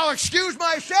 I'll excuse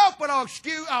myself, but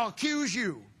I'll accuse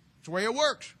you. It's the way it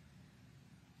works.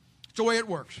 It's the way it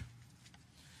works.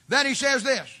 Then he says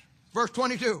this, verse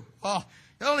 22. Oh,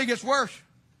 it only gets worse.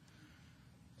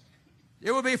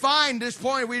 It would be fine at this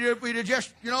point. We'd have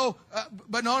just,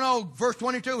 but no, verse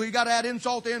 22, he got to add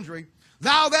insult to injury.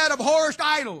 Thou that abhorrest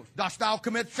idols, dost thou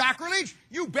commit sacrilege?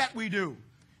 You bet we do.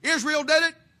 Israel did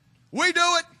it. We do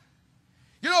it.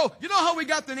 You know how we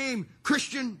got the name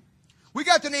Christian? We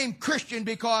got the name Christian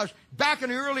because back in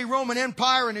the early Roman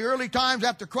Empire, in the early times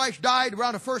after Christ died,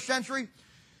 around the 1st century,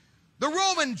 the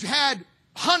Romans had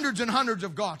hundreds and hundreds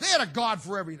of gods. They had a god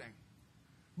for everything.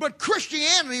 But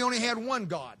Christianity only had one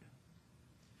God.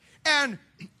 And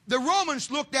the Romans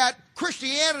looked at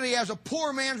Christianity as a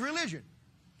poor man's religion.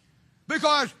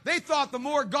 Because they thought the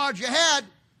more gods you had,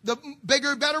 the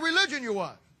bigger, better religion you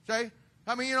was. See?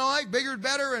 I mean, like bigger is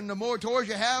better and the more toys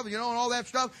you have, and all that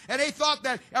stuff. And they thought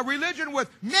that a religion with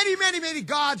many, many, many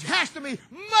gods has to be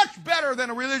much better than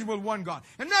a religion with one God.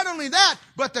 And not only that,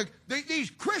 but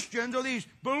these Christians or these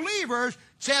believers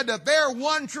said that their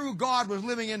one true God was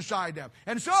living inside them.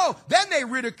 And so then they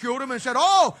ridiculed them and said,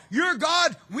 oh, your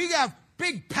God, we have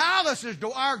big palaces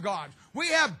to our gods. We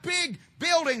have big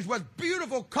buildings with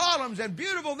beautiful columns and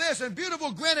beautiful this and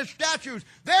beautiful granite statues.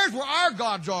 There's where our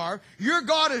gods are. Your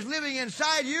God is living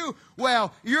inside you.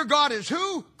 Well, your God is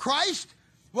who? Christ?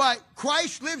 Why,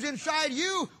 Christ lives inside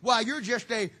you. Why, you're just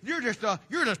a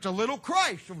little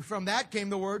Christ. From that came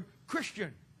the word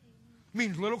Christian. It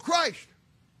means little Christ.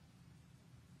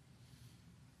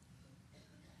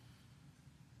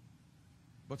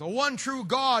 But the one true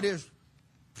God is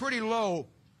pretty low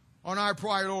on our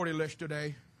priority list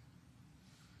today.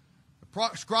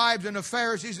 The scribes and the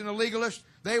Pharisees and the legalists,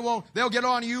 they'll get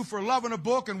on you for loving a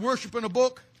book and worshiping a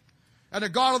book and the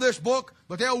God of this book,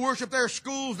 but they'll worship their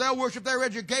schools, they'll worship their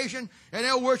education, and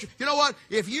they'll worship. You know what?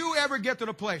 If you ever get to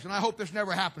the place, and I hope this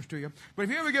never happens to you, but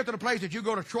if you ever get to the place that you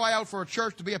go to try out for a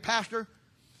church to be a pastor,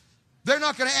 they're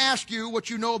not going to ask you what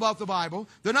you know about the Bible.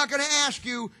 They're not going to ask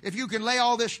you if you can lay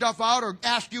all this stuff out or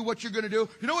ask you what you're going to do.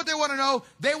 You know what they want to know?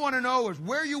 They want to know is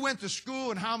where you went to school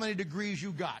and how many degrees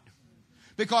you got.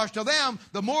 Because to them,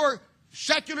 the more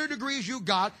secular degrees you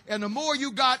got and the more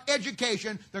you got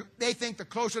education, they think the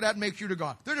closer that makes you to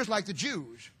God. They're just like the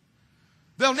Jews.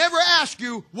 They'll never ask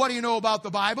you, what do you know about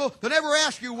the Bible? They'll never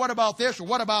ask you, what about this or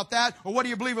what about that or what do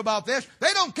you believe about this?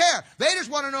 They don't care. They just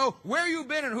want to know where you've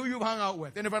been and who you've hung out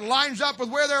with. And if it lines up with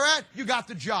where they're at, you got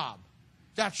the job.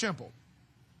 That's simple.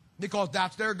 Because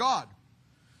that's their God.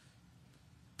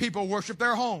 People worship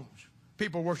their homes.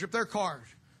 People worship their cars.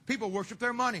 People worship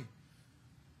their money.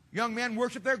 Young men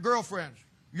worship their girlfriends.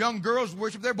 Young girls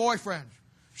worship their boyfriends.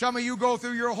 Some of you go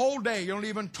through your whole day, you don't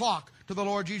even talk to the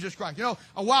Lord Jesus Christ.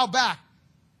 A while back,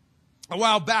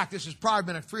 this has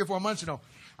probably been 3 or 4 months ago,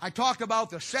 I talked about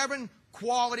the 7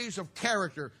 qualities of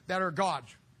character that are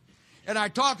God's. And I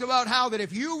talked about how that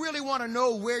if you really want to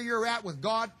know where you're at with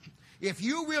God, if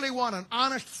you really want an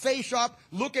honest face-up,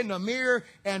 look in the mirror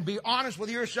and be honest with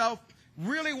yourself,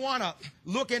 really want to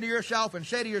look into yourself and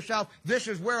say to yourself, this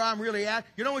is where I'm really at.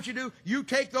 You know what you do? You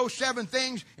take those 7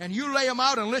 things and you lay them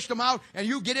out and list them out and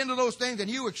you get into those things and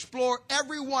you explore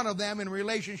every one of them in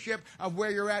relationship of where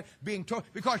you're at being told.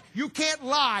 Because you can't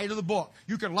lie to the book.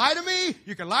 You can lie to me.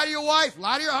 You can lie to your wife,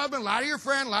 lie to your husband, lie to your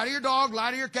friend, lie to your dog,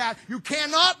 lie to your cat. You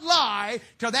cannot lie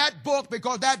to that book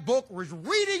because that book was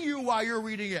reading you while you're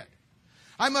reading it.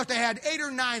 I must have had 8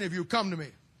 or 9 of you come to me.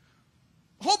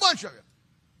 A whole bunch of you.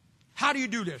 How do you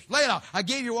do this? Lay it out. I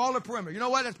gave you all the perimeter. You know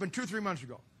what? That's been 2 or 3 months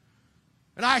ago.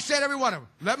 And I said every one of them,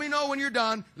 let me know when you're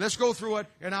done. Let's go through it,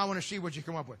 and I want to see what you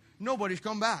come up with. Nobody's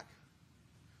come back.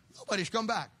 Nobody's come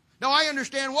back. Now, I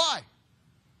understand why.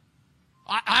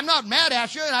 I'm not mad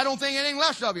at you, and I don't think anything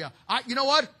less of you. You know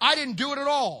what? I didn't do it at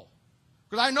all.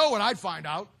 Because I know what I'd find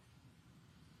out.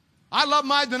 I love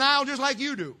my denial just like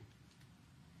you do.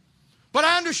 But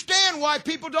I understand why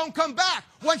people don't come back.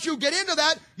 Once you get into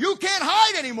that, you can't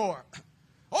hide anymore.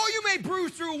 Oh, you may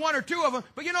bruise through one or two of them,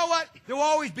 but you know what? There will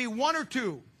always be one or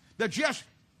two that just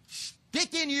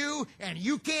stick in you, and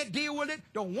you can't deal with it,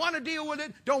 don't want to deal with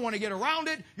it, don't want to get around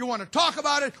it, you want to talk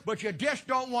about it, but you just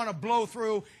don't want to blow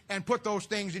through and put those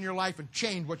things in your life and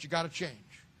change what you got to change.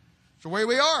 It's the way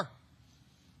we are.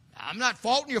 I'm not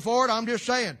faulting you for it, I'm just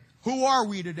saying, who are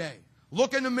we today?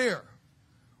 Look in the mirror.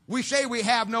 We say we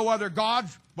have no other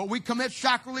gods, but we commit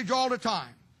sacrilege all the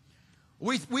time.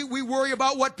 We worry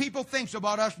about what people think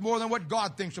about us more than what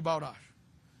God thinks about us.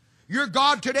 Your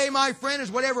God today, my friend, is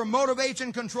whatever motivates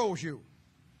and controls you.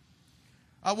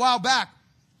 A while back,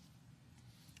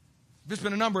 this has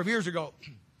been a number of years ago,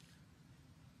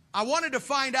 I wanted to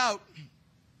find out,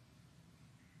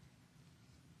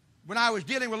 when I was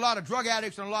dealing with a lot of drug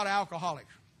addicts and a lot of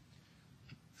alcoholics.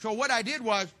 So what I did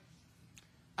was,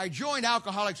 I joined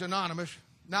Alcoholics Anonymous,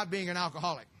 not being an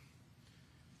alcoholic.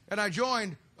 And I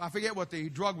joined, I forget what the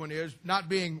drug one is, not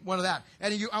being one of that.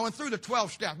 And I went through the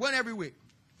 12 steps, went every week.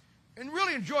 And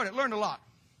really enjoyed it, learned a lot.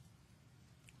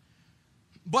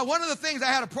 But one of the things I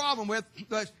had a problem with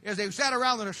is they sat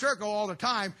around in a circle all the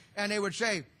time, and they would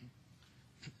say,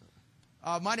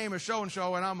 my name is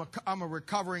so-and-so, and I'm a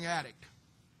recovering addict.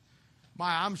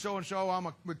 I'm so-and-so, I'm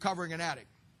a recovering addict.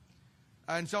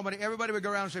 And everybody would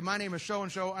go around and say, my name is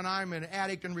so-and-so, and I'm an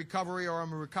addict in recovery, or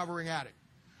I'm a recovering addict.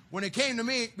 When it came to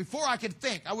me, before I could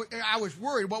think, I was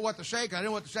worried about what to say, because I didn't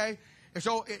know what to say. And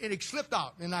so it slipped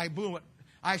out, and I blew it.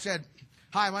 I said,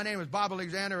 hi, my name is Bob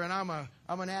Alexander, and I'm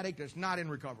an addict that's not in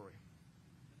recovery.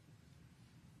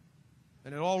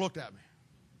 And they all looked at me.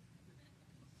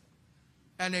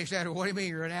 And they said, what do you mean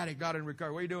you're an addict not in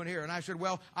recovery? What are you doing here? And I said,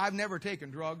 well, I've never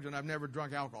taken drugs and I've never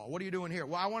drunk alcohol. What are you doing here?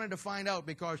 Well, I wanted to find out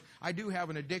because I do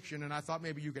have an addiction, and I thought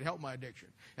maybe you could help my addiction.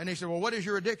 And they said, well, what is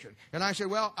your addiction? And I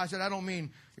said, I don't mean,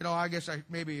 I guess I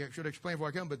should explain before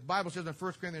I come, but the Bible says in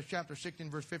 1 Corinthians chapter 16,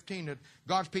 verse 15, that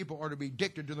God's people are to be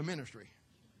addicted to the ministry.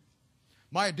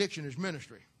 My addiction is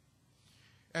ministry.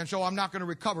 And so I'm not going to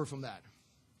recover from that.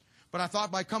 But I thought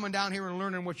by coming down here and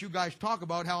learning what you guys talk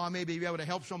about, how I may be able to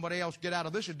help somebody else get out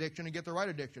of this addiction and get the right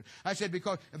addiction. I said,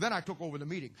 and then I took over the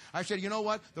meeting. I said, you know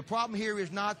what? The problem here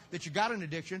is not that you got an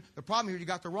addiction. The problem here is you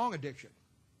got the wrong addiction.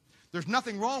 There's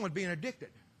nothing wrong with being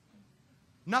addicted.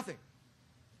 Nothing.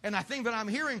 And I think that I'm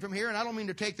hearing from here, and I don't mean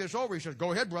to take this over. He says,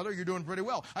 go ahead, brother, you're doing pretty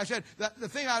well. I said, the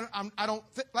thing I don't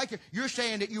like, you're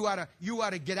saying that you ought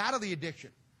to get out of the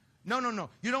addiction. No.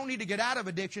 You don't need to get out of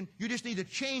addiction. You just need to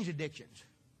change addictions.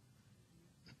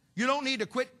 You don't need to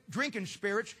quit drinking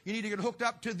spirits. You need to get hooked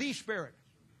up to the Spirit.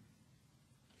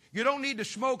 You don't need to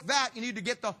smoke that. You need to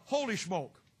get the holy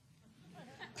smoke.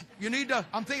 You need to,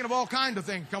 I'm thinking of all kinds of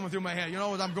things coming through my head,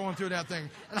 as I'm going through that thing.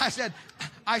 And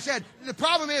I said, the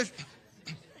problem is,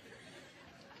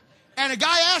 and a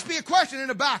guy asked me a question in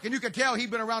the back, and you could tell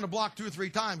he'd been around the block 2 or 3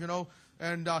 times,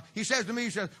 And he says to me,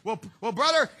 well,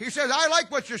 brother, he says, I like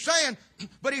what you're saying,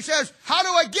 but he says, how do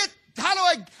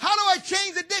I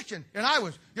change addiction? And I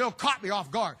was, caught me off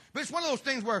guard. But it's one of those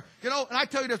things where, and I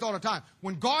tell you this all the time,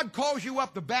 when God calls you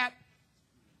up the bat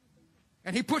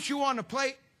and he puts you on the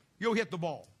plate, you'll hit the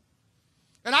ball.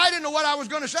 And I didn't know what I was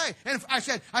going to say. And I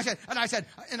said,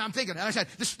 and I'm thinking, and I said,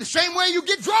 the same way you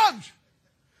get drugs.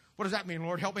 What does that mean,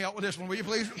 Lord? Help me out with this one, will you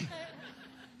please?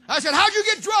 I said, how'd you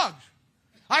get drugs?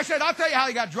 I said, I'll tell you how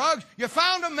you got drugs. You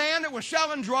found a man that was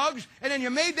selling drugs, and then you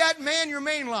made that man your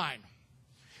main line.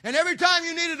 And every time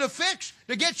you needed a fix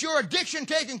to get your addiction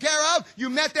taken care of, you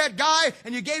met that guy,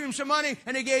 and you gave him some money,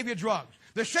 and he gave you drugs.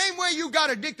 The same way you got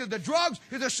addicted to drugs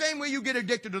is the same way you get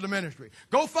addicted to the ministry.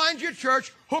 Go find your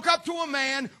church, hook up to a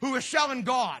man who is selling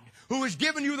God, who is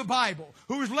giving you the Bible,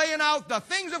 who is laying out the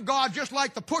things of God just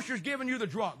like the pusher's giving you the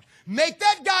drugs. Make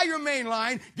that guy your main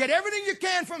line, get everything you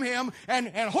can from him, and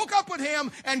hook up with him,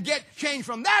 and get changed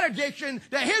from that addiction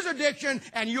to his addiction,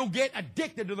 and you'll get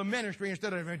addicted to the ministry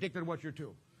instead of addicted to what you're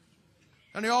to.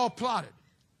 And they all applauded.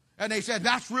 And they said,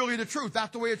 that's really the truth.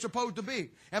 That's the way it's supposed to be.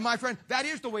 And my friend, that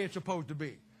is the way it's supposed to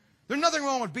be. There's nothing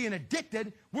wrong with being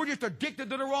addicted. We're just addicted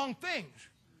to the wrong things.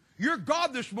 Your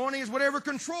God this morning is whatever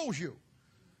controls you.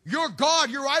 Your God,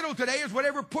 your idol today is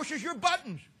whatever pushes your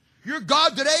buttons. Your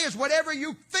God today is whatever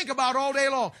you think about all day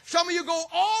long. Some of you go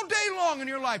all day long in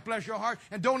your life, bless your heart,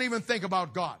 and don't even think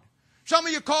about God. Some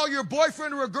of you call your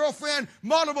boyfriend or a girlfriend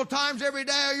multiple times every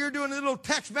day, or you're doing little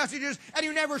text messages, and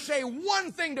you never say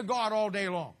one thing to God all day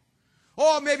long.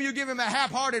 Or maybe you give him a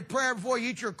half-hearted prayer before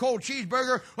you eat your cold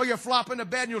cheeseburger, or you flop into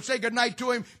bed and you'll say goodnight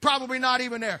to him, probably not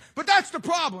even there. But that's the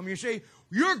problem, you see.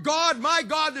 Your God, my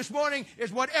God this morning,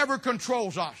 is whatever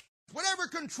controls us. Whatever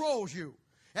controls you.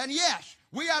 And yes,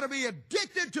 we ought to be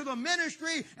addicted to the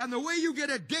ministry, and the way you get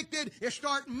addicted is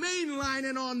start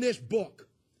mainlining on this book.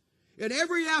 in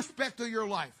every aspect of your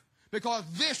life, because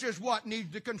this is what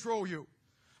needs to control you.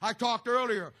 I talked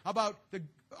earlier about the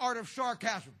art of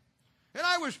sarcasm. And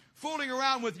I was fooling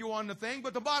around with you on the thing,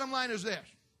 but the bottom line is this.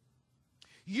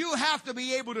 You have to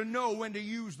be able to know when to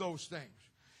use those things.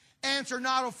 Answer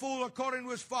not a fool according to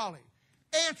his folly.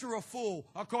 Answer a fool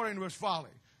according to his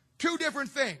folly. Two different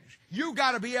things. You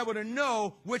got to be able to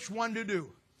know which one to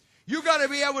do. You got to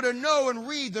be able to know and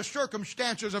read the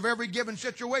circumstances of every given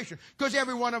situation, because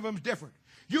every one of them is different.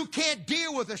 You can't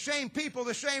deal with the same people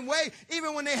the same way,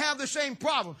 even when they have the same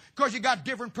problem, because you got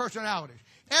different personalities.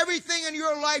 Everything in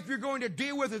your life you're going to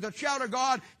deal with as a child of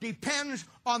God depends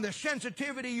on the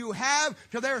sensitivity you have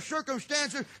to their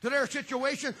circumstances, to their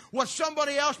situation. What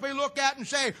somebody else may look at and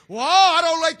say, well, I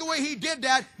don't like the way he did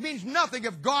that, means nothing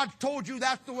if God told you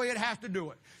that's the way it has to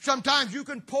do it. Sometimes you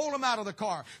can pull them out of the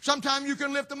car. Sometimes you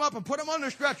can lift them up and put them on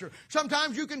the stretcher.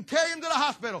 Sometimes you can carry them to the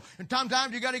hospital. And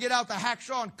sometimes you got to get out the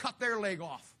hacksaw and cut their leg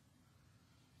off.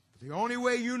 The only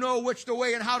way you know which the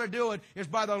way and how to do it is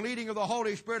by the leading of the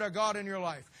Holy Spirit of God in your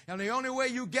life. And the only way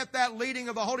you get that leading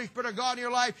of the Holy Spirit of God in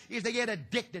your life is to get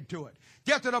addicted to it.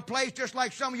 Get to the place just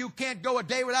like some of you can't go a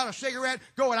day without a cigarette,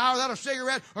 go an hour without a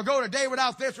cigarette, or go a day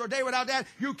without this or a day without that.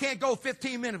 You can't go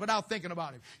 15 minutes without thinking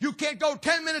about it. You can't go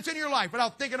 10 minutes in your life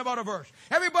without thinking about a verse.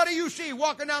 Everybody you see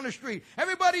walking down the street,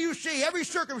 everybody you see, every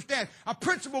circumstance, a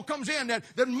principle comes in that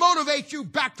motivates you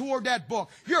back toward that book.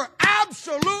 You're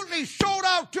absolutely sold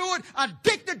out to it,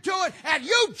 addicted to it, and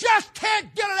you just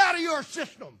can't get it out of your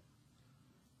system.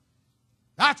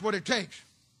 That's what it takes.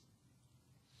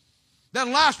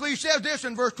 Then lastly, he says this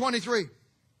in verse 23.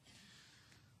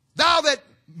 Thou that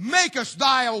makest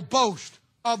thy boast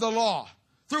of the law,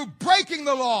 through breaking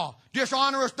the law,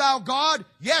 dishonorest thou God?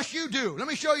 Yes, you do. Let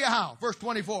me show you how. Verse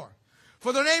 24.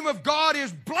 For the name of God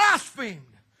is blasphemed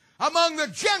among the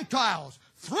Gentiles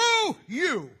through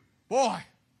you. Boy,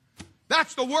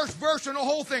 that's the worst verse in the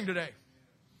whole thing today.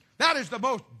 That is the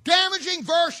most damaging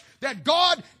verse that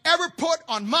God ever put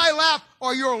on my lap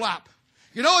or your lap.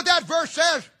 You know what that verse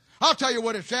says? I'll tell you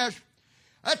what it says.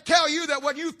 I tell you that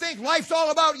when you think life's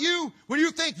all about you, when you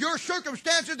think your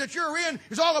circumstances that you're in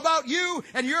is all about you,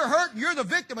 and you're hurt, and you're the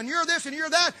victim, and you're this and you're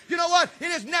that, you know what? It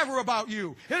is never about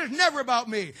you. It is never about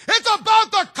me. It's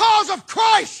about the cause of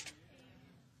Christ.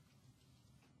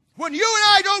 When you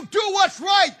and I don't do what's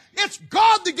right, it's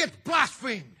God that gets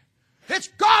blasphemed. It's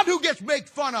God who gets made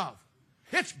fun of.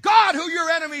 It's God who your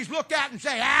enemies look at and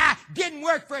say, didn't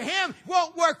work for him,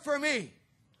 won't work for me.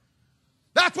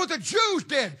 That's what the Jews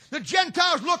did. The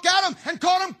Gentiles looked at them and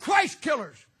called them Christ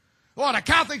killers. Well, the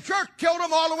Catholic Church killed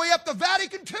them all the way up to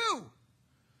Vatican II.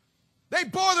 They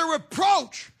bore the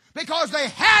reproach because they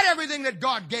had everything that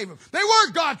God gave them. They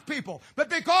were God's people. But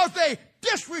because they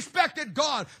disrespected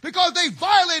God, because they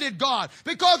violated God,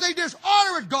 because they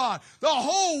dishonored God, the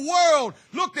whole world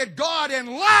looked at God and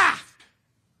laughed.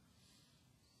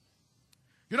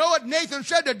 You know what Nathan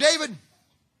said to David?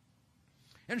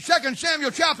 In 2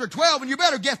 Samuel chapter 12, and you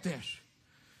better get this.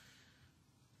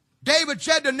 David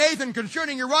said to Nathan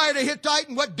concerning Uriah the Hittite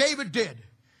and what David did.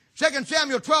 2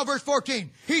 Samuel 12, verse 14.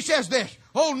 He says this.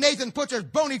 Old Nathan puts his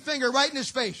bony finger right in his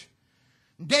face.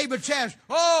 David says,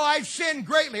 I've sinned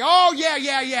greatly. Oh,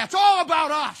 yeah. It's all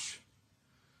about us.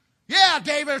 Yeah,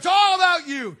 David, it's all about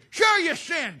you. Sure you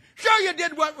sinned. Sure you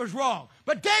did what was wrong.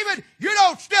 But David, you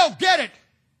don't still get it.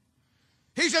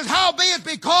 He says, howbeit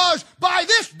because by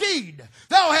this deed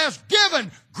thou hast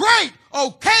given great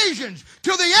occasions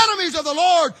to the enemies of the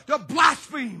Lord to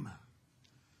blaspheme.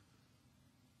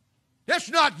 It's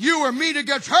not you or me that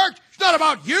gets hurt. It's not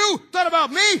about you. It's not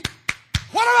about me.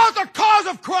 What about the cause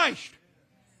of Christ?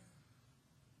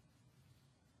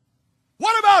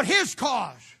 What about his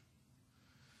cause?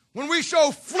 When we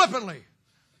so flippantly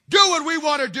do what we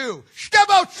want to do, step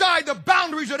outside the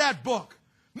boundaries of that book,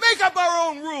 make up our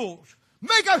own rules,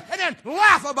 and then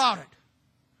laugh about it.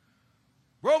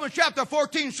 Romans chapter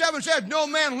 14:7 says, no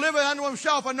man liveth unto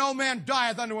himself, and no man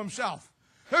dieth unto himself.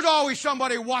 There's always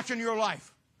somebody watching your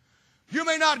life. You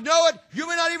may not know it. You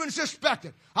may not even suspect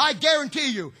it. I guarantee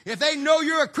you, if they know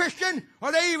you're a Christian,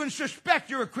 or they even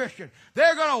suspect you're a Christian,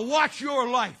 they're going to watch your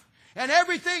life. And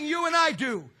everything you and I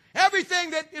do, everything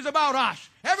that is about us,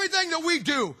 everything that we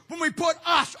do, when we put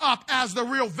us up as the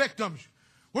real victims,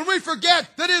 when we forget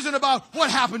that it isn't about what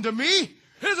happened to me,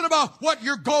 it isn't about what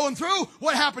you're going through,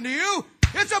 what happened to you.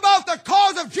 It's about the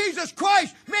cause of Jesus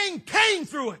Christ maintained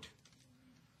through it.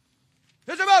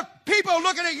 It's about people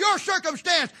looking at your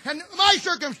circumstance and my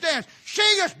circumstance,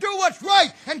 seeing us do what's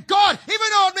right. And God, even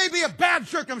though it may be a bad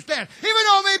circumstance, even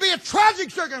though it may be a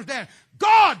tragic circumstance,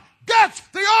 God gets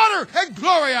the honor and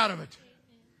glory out of it.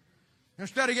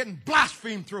 Instead of getting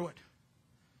blasphemed through it.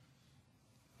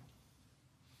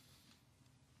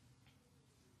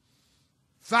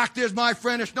 Fact is, my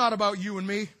friend, it's not about you and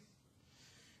me.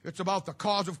 It's about the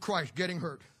cause of Christ getting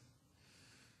hurt.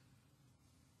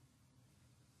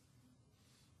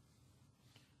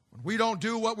 When we don't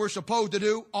do what we're supposed to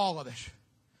do, all of us,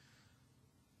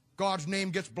 God's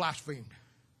name gets blasphemed.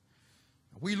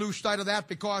 We lose sight of that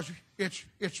because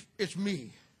it's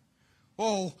me.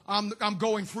 Oh, I'm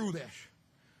going through this.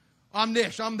 I'm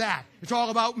this, I'm that. It's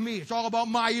all about me. It's all about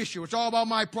my issue. It's all about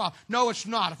my problem. No, it's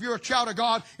not. If you're a child of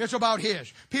God, it's about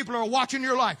His. People are watching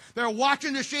your life. They're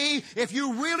watching to see if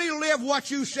you really live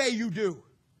what you say you do.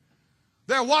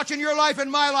 They're watching your life and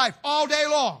my life all day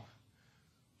long.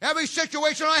 Every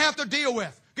situation I have to deal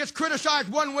with gets criticized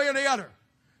one way or the other.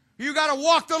 You got to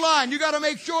walk the line. You got to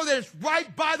make sure that it's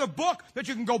right by the book, that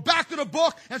you can go back to the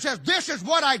book and say, this is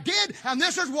what I did and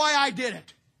this is why I did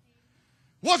it.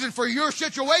 It wasn't for your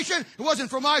situation. It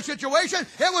wasn't for my situation.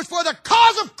 It was for the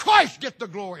cause of Christ. Get the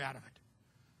glory out of it.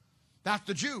 That's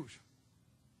the Jews.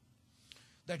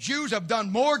 The Jews have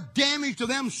done more damage to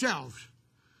themselves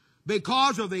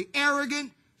because of the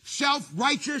arrogant,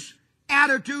 self-righteous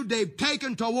attitude they've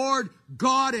taken toward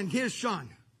God and His Son.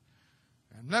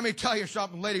 And let me tell you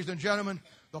something, ladies and gentlemen.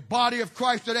 The body of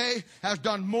Christ today has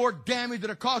done more damage to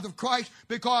the cause of Christ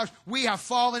because we have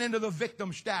fallen into the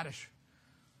victim status.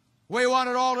 We want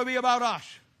it all to be about us.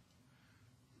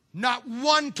 Not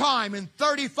one time in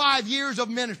 35 years of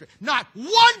ministry, not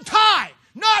one time,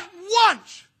 not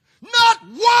once, not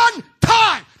one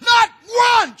time, not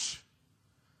once,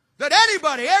 that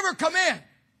anybody ever come in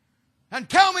and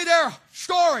tell me their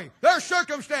story, their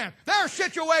circumstance, their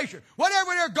situation,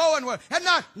 whatever they're going with. And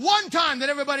not one time did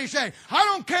everybody say, I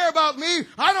don't care about me,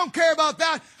 I don't care about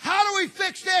that. How do we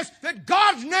fix this that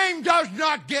God's name does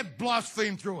not get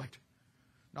blasphemed through it?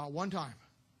 Not one time.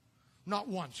 Not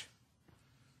once.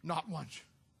 Not once.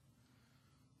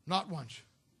 Not once.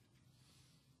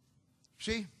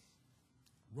 See,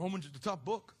 Romans is a tough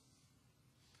book.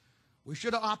 We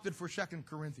should have opted for 2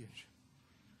 Corinthians.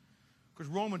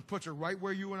 Because Romans puts it right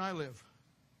where you and I live.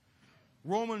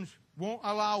 Romans won't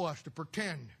allow us to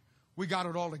pretend we got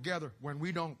it all together when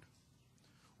we don't.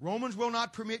 Romans will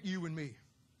not permit you and me.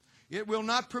 It will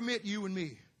not permit you and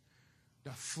me to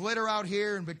flitter out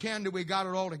here and pretend that we got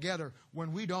it all together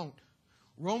when we don't.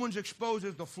 Romans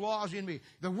exposes the flaws in me.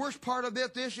 The worst part of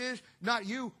this is not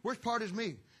you. Worst part is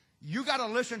me. You got to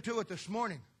listen to it this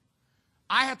morning.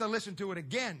 I had to listen to it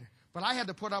again. But I had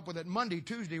to put up with it Monday,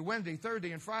 Tuesday, Wednesday,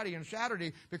 Thursday, and Friday, and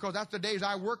Saturday because that's the days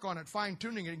I work on it,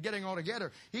 fine-tuning it and getting it all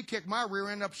together. He kicked my rear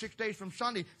end up 6 days from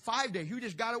Sunday, 5 days. You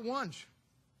just got it once.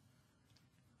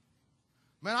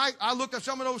 Man, I looked at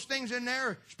some of those things in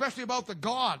there, especially about the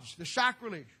gods, the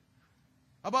sacrilege,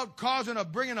 about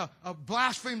bringing a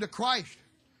blasphemy to Christ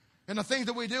and the things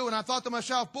that we do. And I thought to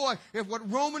myself, boy, if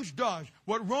what Romans does,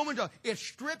 it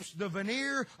strips the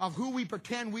veneer of who we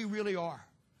pretend we really are.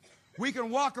 We can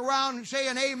walk around and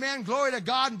saying amen, glory to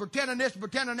God, and pretending this and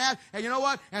pretending that, and you know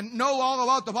what? And know all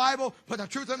about the Bible, but the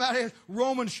truth of the matter is,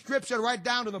 Romans strips it right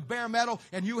down to the bare metal,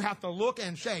 and you have to look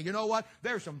and say, you know what?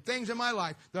 There's some things in my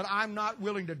life that I'm not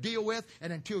willing to deal with,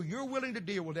 and until you're willing to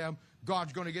deal with them,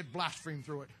 God's going to get blasphemed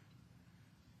through it.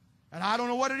 And I don't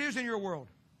know what it is in your world.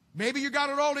 Maybe you got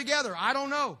it all together. I don't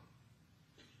know.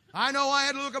 I know I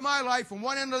had to look at my life from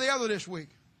one end to the other this week.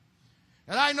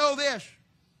 And I know this.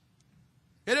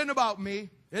 It isn't about me.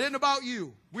 It isn't about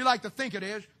you. We like to think it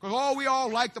is, because we all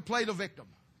like to play the victim.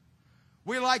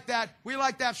 We like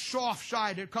that soft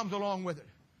side that comes along with it.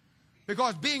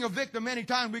 Because being a victim, many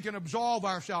times we can absolve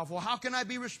ourselves. Well, how can I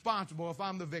be responsible if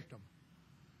I'm the victim?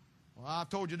 Well, I've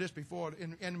told you this before.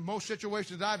 In most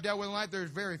situations that I've dealt with in life, there's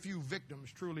very few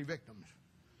victims, truly victims.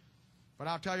 But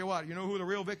I'll tell you what, you know who the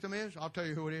real victim is? I'll tell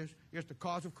you who it is. It's the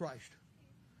cause of Christ.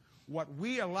 What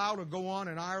we allow to go on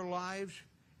in our lives,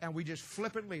 and we just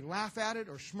flippantly laugh at it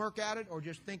or smirk at it or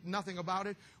just think nothing about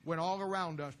it when all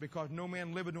around us, because no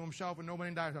man liveth to himself and no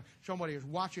man dies. Somebody is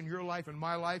watching your life and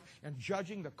my life and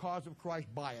judging the cause of Christ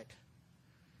by it.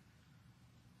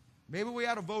 Maybe we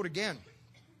ought to vote again.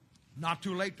 Not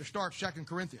too late to start 2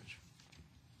 Corinthians.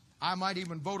 I might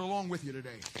even vote along with you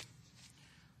today.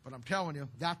 But I'm telling you,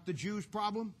 that's the Jews'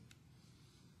 problem.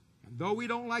 And though we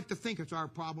don't like to think it's our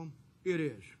problem, it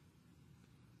is.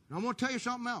 And I'm going to tell you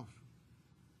something else.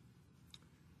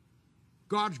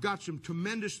 God's got some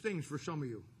tremendous things for some of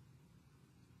you.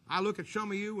 I look at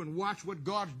some of you and watch what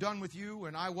God's done with you,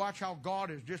 and I watch how God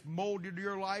has just molded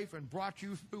your life and brought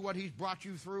you through what He's brought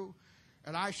you through,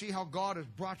 and I see how God has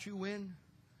brought you in.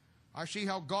 I see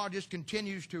how God just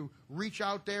continues to reach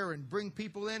out there and bring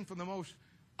people in from the most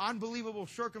unbelievable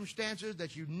circumstances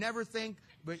that you never think,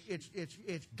 but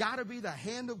it's got to be the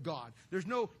hand of God. There's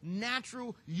no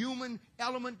natural human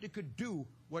element that could do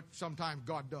what sometimes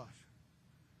God does.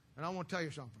 And I want to tell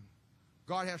you something.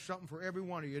 God has something for every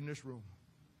one of you in this room.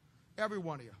 Every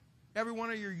one of you. Every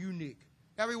one of you are unique.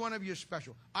 Every one of you is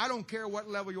special. I don't care what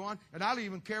level you're on, and I don't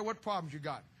even care what problems you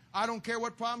got. I don't care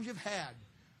what problems you've had.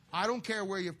 I don't care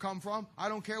where you've come from. I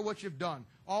don't care what you've done.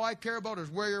 All I care about is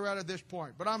where you're at this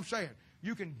point. But I'm saying,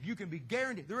 you can be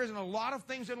guaranteed. There isn't a lot of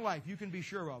things in life you can be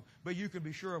sure of, but you can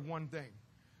be sure of one thing.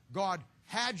 God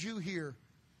had you here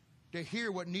to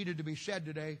hear what needed to be said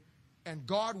today, and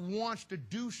God wants to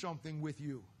do something with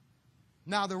you.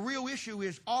 Now, the real issue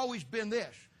has always been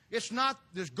this. It's not,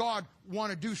 does God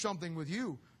want to do something with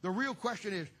you? The real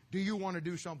question is, do you want to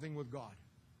do something with God?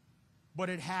 But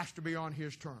it has to be on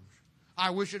His terms. I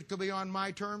wish it could be on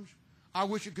my terms. I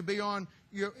wish it could be on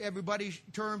everybody's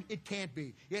terms. It can't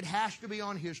be. It has to be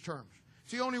on His terms.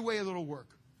 It's the only way it'll work.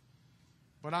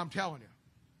 But I'm telling you,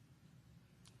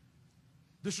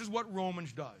 this is what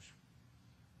Romans does.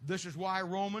 This is why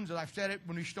Romans, and I've said it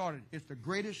when we started, it's the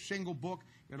greatest single book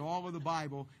in all of the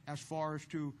Bible as far as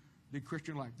to the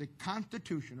Christian life. The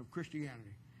constitution of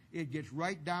Christianity. It gets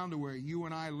right down to where you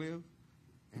and I live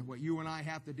and what you and I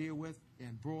have to deal with.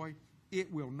 And boy,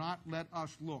 it will not let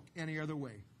us look any other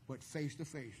way but face to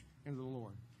face into the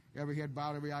Lord. Every head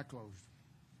bowed, every eye closed.